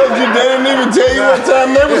in. Cause they didn't even tell you what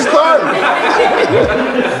time they were starting.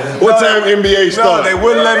 What time NBA started? No, they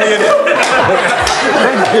wouldn't let me in.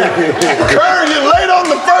 Curry, you late on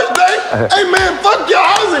the first day? Hey man, fuck y'all.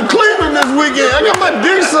 I was in Cleveland this weekend. I got my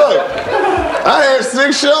dick sucked. I had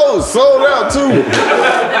 6 shows, sold out too.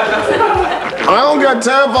 I don't got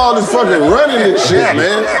time for all this fucking running and shit,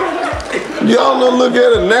 man. Y'all don't look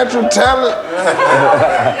at a natural talent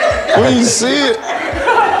when you see it.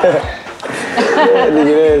 That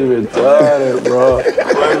nigga is retarded, bro. Wait a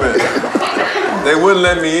minute. They wouldn't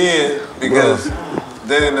let me in because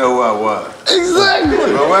they didn't know who I was. Exactly.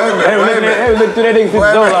 But wait a minute. Hey, look through that nigga through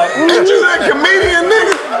the door like, Ain't you that comedian,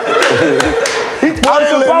 nigga? I'm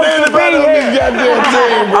supposed to be here.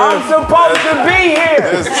 I'm supposed to be here.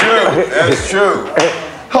 That's true.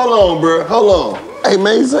 Hold on, bro. Hold on. Hey,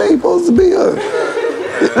 man, you say he supposed to be here.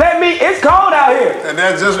 It's cold out here. And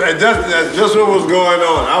that's just what was going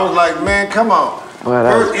on. I was like, man, come on. Well,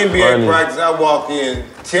 First NBA funny. practice, I walk in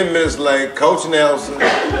 10 minutes late. Coach Nelson,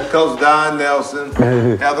 Coach Don Nelson,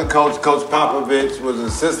 other coach, Coach Popovich was an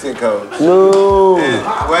assistant coach. No. And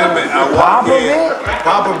wait a minute, I walk in.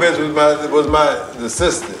 Popovich was my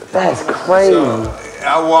assistant. That's crazy. So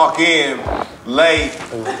I walk in late,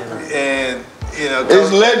 and you know,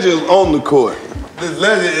 It's legends on the court. this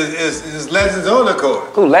legend is legends on the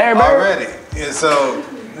court. Who, Larry Bird? Already. And so,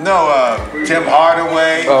 Tim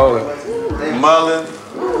Hardaway, Mullen.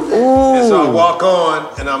 And so I walk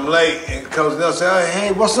on and I'm late and Coach Nelson said,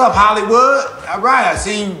 hey, what's up, Hollywood? All right, I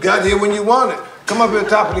see you got here when you wanted. Come up here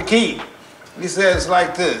top of the key. He said it's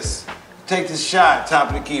like this. Take this shot, top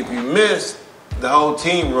of the key. If you miss, the whole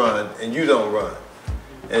team run and you don't run.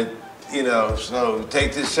 And, so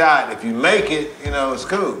take this shot. If you make it, it's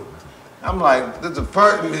cool. I'm like, this is the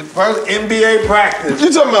first NBA practice.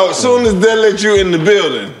 You talking about as soon as they let you in the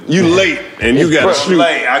building, you late and you got to shoot.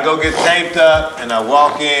 Late. I go get taped up and I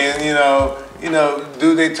walk in,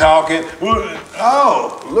 do they talking?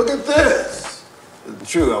 Oh, look at this.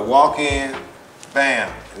 It's true. I walk in,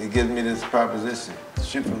 bam, and he gives me this proposition.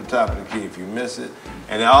 Shoot from the top of the key if you miss it.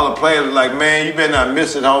 And all the players were like, man, you better not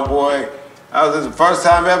miss it, homeboy. This is the first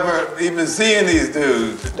time ever even seeing these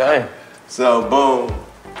dudes. Damn. So, boom.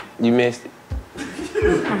 You missed it.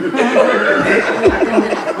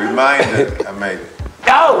 Reminder, I made it.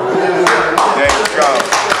 Go! There you go.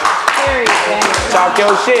 Talk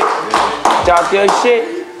your shit. Talk your shit.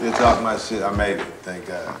 You talk my shit, I made it, thank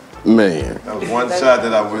God. Man. That was one shot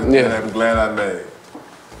that I'm glad I made.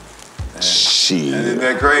 Shit. Isn't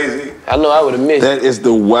that crazy? I know I would have missed it. That is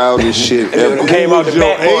the wildest shit ever. Came Who out was the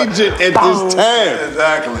your backboard. agent at this time?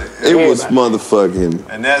 Exactly. It was motherfucking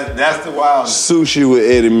And that's the wildest. Sushi with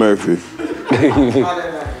Eddie Murphy.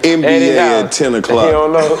 NBA at 10 o'clock. You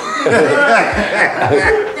don't know.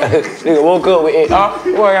 Nigga woke up with it. What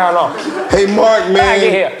y'all know? Hey, Mark, Get man,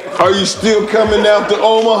 here. are you still coming out to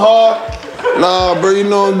Omaha? Nah, bro,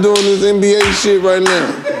 I'm doing this NBA shit right now.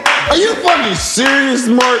 Are you fucking serious,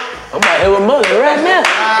 Mark? I'm out here with mother right now.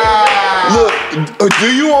 Look, do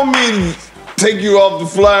you want me to take you off the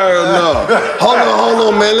flyer or no?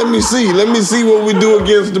 Hold on, man. Let me see what we do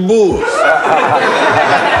against the Bulls.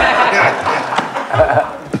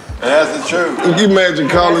 That's the truth. Can you imagine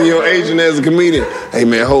calling your agent as a comedian? Hey,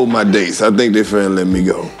 man, hold my dates. I think they're finna let me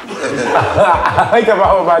go. I think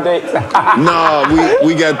about my dates. Nah,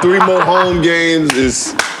 we got 3 more home games.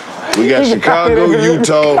 We got Chicago,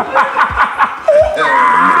 Utah.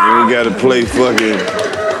 And we gotta play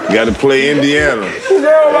Indiana. You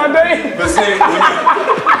know my date? But see,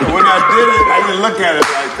 when I did it, I didn't look at it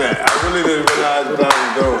like that. I really didn't realize what I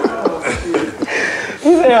was doing.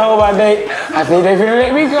 You said hold my date. I think they finna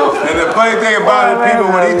let me go. And the funny thing about it, people,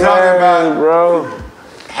 when he talking about bro,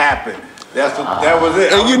 happened. That was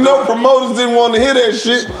it. And promoters didn't want to hear that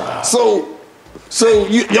shit. So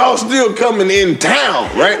y'all still coming in town,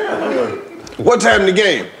 right? What time the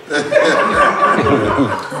game?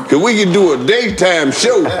 Cause we can do a daytime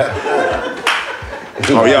show.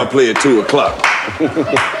 Oh, y'all play at 2 o'clock.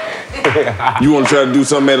 You want to try to do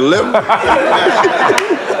something at 11?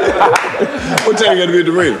 What time you got to be at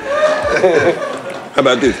the arena? How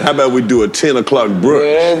about this? How about we do a 10 o'clock brunch?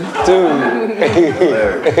 Yeah,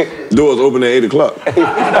 dude. Doors open at 8 o'clock.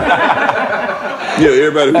 Yeah,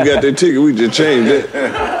 everybody who got their ticket, we just changed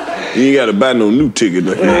that. You ain't got to buy no new ticket.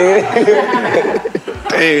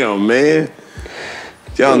 Damn, man.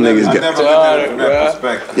 Y'all niggas got. I never looked at it from that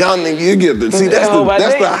perspective. Y'all niggas, you get the see. That's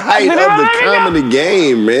the height of the comedy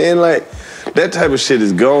game, man. Like that type of shit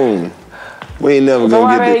is gone. We ain't never So gonna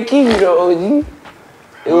why get they ain't keep you though, OG?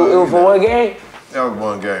 It was for one game? That was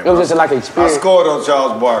one game. It was just like an experience. I scored on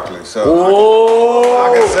Charles Barkley, so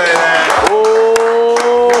Oh. I can say that.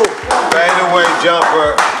 Oh. Fadeaway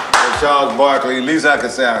jumper on Charles Barkley. At least I can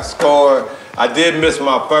say I scored. I did miss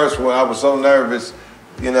my first one. I was so nervous,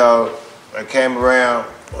 you know. I came around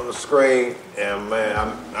on the screen, and man,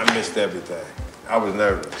 I missed everything. I was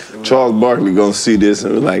nervous. Charles Barkley gonna see this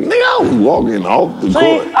and be like, nigga, I was walking off the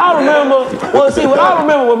court. See, I remember, what I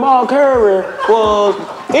remember with Mark Curry was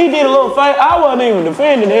he did a little fight. I wasn't even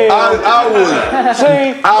defending him. I was.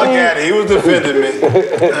 Look at it, he was defending me.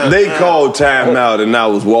 They called timeout and I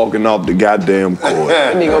was walking off the goddamn court.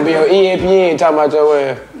 That nigga gonna be on ESPN talking about your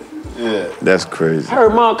ass. Yeah. That's crazy. I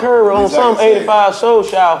heard Mark Curry on some 85 show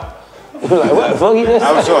show. Like, what the fuck he just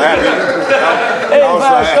I was so happy.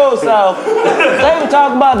 85 show show. They were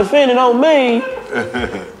talking about defending on me.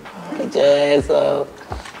 Get your ass up.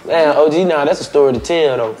 Man, OG, now that's a story to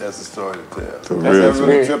tell, though. That's a story to tell. For That's real. never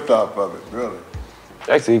really tripped off of it, really.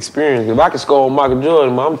 That's the experience. If I could score on Michael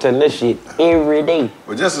Jordan, I'm telling that shit every day.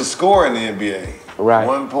 But just a score in the NBA. Right.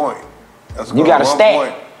 1 point. That's You got a one stat.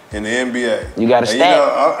 point in the NBA. You got a and stat. You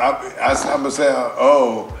know, I'm going to say,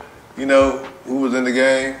 you know who was in the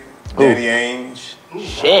game? Who? Danny Ainge.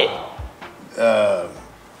 Shit.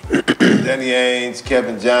 Danny Ainge,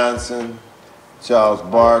 Kevin Johnson, Charles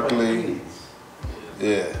Barkley.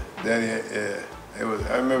 Yeah, Danny. Yeah, it was.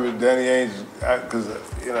 I remember Danny Ainge because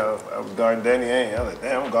you know I was guarding Danny Ainge. I was like,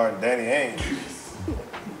 damn, I'm guarding Danny Ainge.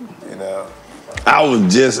 You know. I was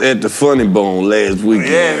just at the Funny Bone last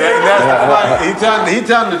weekend. Yeah, that's funny. He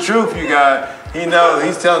telling the truth, you guys. He knows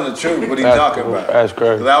he's telling the truth. What he's talking about. That's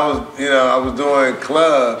crazy. 'Cause I was doing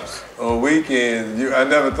clubs on weekends. I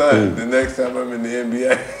never thought the next time I'm in the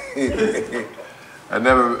NBA. I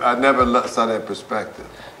never saw that perspective.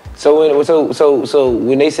 So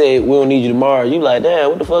when they said we don't need you tomorrow, you like, damn,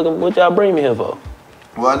 what the fuck, what y'all bring me here for?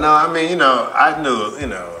 Well, no, I mean, I knew,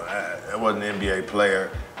 I wasn't an NBA player.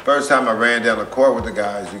 First time I ran down the court with the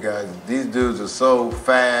guys, these dudes are so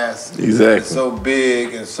fast. Exactly. And so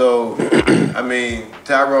big and so, I mean,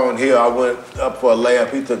 Tyrone Hill, I went up for a layup.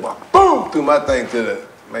 He took my, boom, threw my thing to the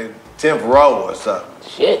maybe 10th row or something.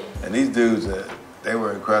 Shit. And these dudes, they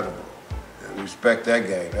were incredible. Respect that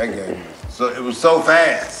game. That game, it was so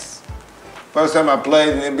fast. First time I played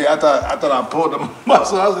in the NBA, I thought I pulled the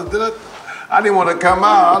muscle. I didn't want to come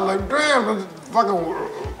out. I was like, damn, this fucking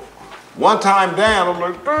one time down. I'm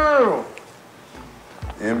like, damn.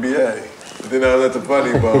 NBA. But then I was at the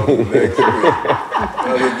Funny Bone next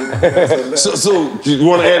week. So you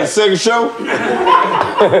want to add a second show?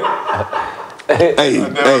 Hey,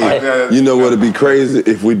 you know what'd be crazy?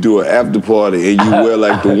 If we do an after party and you wear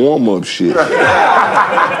like the warm-up shit.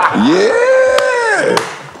 Yeah.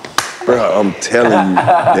 Bro, I'm telling you,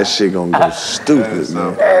 that shit gonna go stupid,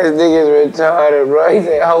 man. This nigga's retarded, bro. He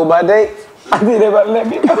said, hold my date. I think they about to let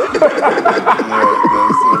me know.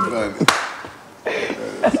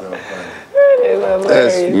 That's so funny.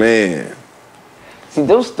 That's, man. See,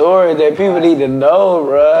 those stories that people need to know,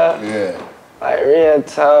 bro. Yeah. Like real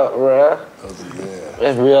talk, bro.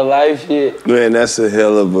 That's real life shit. Man, that's a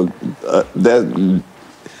hell of a,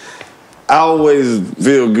 I always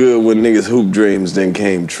feel good when niggas' hoop dreams then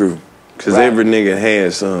came true. Cause every nigga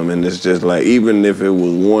had some, and it's just like, even if it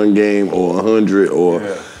was one game or 100 or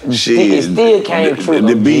shit. It still came true.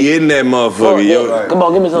 To be in that motherfucker, come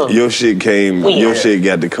on, give me some. Your shit came, your shit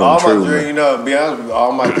got to come all true. My dream, to be honest with you,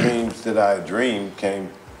 all my dreams that I dreamed came,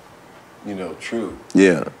 true.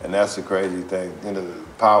 Yeah. And that's the crazy thing. The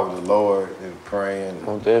power of the Lord and praying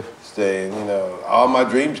and staying, all my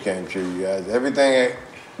dreams came true, you guys. Everything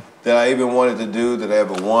that I even wanted to do, that I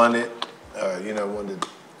ever wanted, wanted,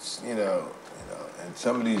 and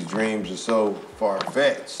some of these dreams are so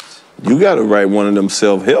far-fetched. You gotta write one of them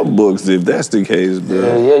self-help books if that's the case,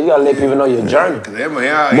 bro. Yeah, you gotta let people know your journey.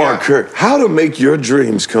 Mark Kirk, how to make your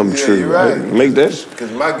dreams come true. You're right. Make that.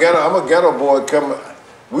 Because I'm a ghetto boy coming.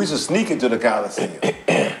 We used to sneak into the Coliseum,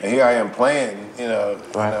 and here I am playing. I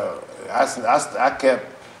kept.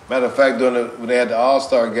 Matter of fact, when they had the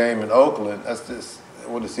All-Star game in Oakland, I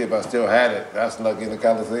wanted to see if I still had it. I snuck in the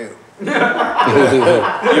Coliseum.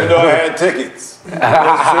 Even though I had tickets.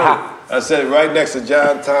 That's true. I sat right next to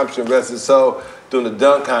John Thompson, rest his soul, doing the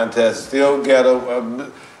dunk contest. Still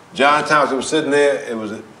ghetto. John Thompson was sitting there. It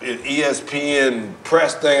was an ESPN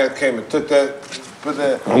press thing. I came and took that, put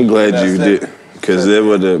that. I'm glad you did. Because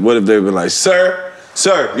what if they were like, sir,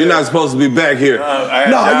 you're not supposed to be back here.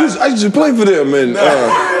 I used to play for them. And,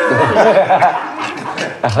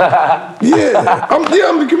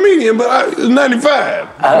 I'm the comedian, but it's 95.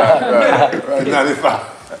 Right, 95.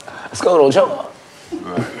 Let's go to Joe.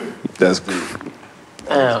 Right. That's good.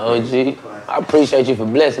 Damn, OG. I appreciate you for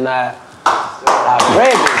blessing our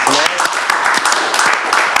presence, man.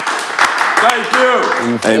 Thank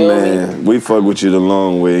you. Hey, man, we fuck with you the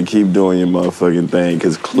long way and keep doing your motherfucking thing,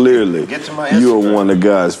 because clearly you are one of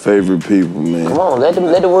God's favorite people, man. Come on, let the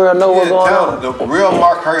world know what's going on. The real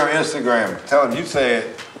Mark Curry on Instagram. Tell him you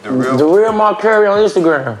said the real. The real Mark Curry on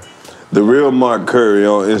Instagram. The real Mark Curry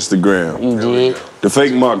on Instagram. You did. The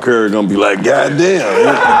fake Mark Curry gonna be like,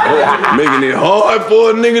 goddamn, making it hard for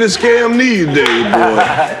a nigga to scam these days, boy.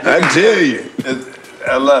 I tell you.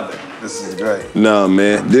 I love it. This is great. Nah,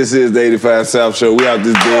 man. This is the 85 South Show. We out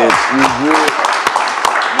this bitch.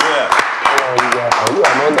 Yeah.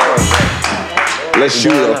 Let's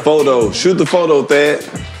shoot a photo. Shoot the photo, Thad.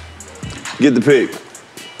 Get the pic.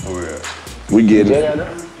 Oh, yeah. We getting it. Let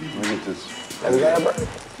me get this.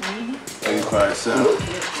 85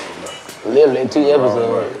 South. Literally 2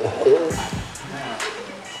 episodes.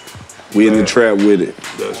 We in the trap with it.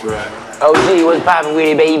 That's right. OG, what's poppin' with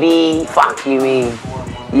it, baby? Fuck you, mean.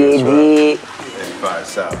 Yeah, did. 85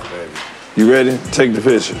 South, baby. You ready? Take the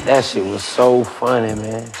picture. That shit was so funny,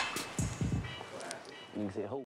 man.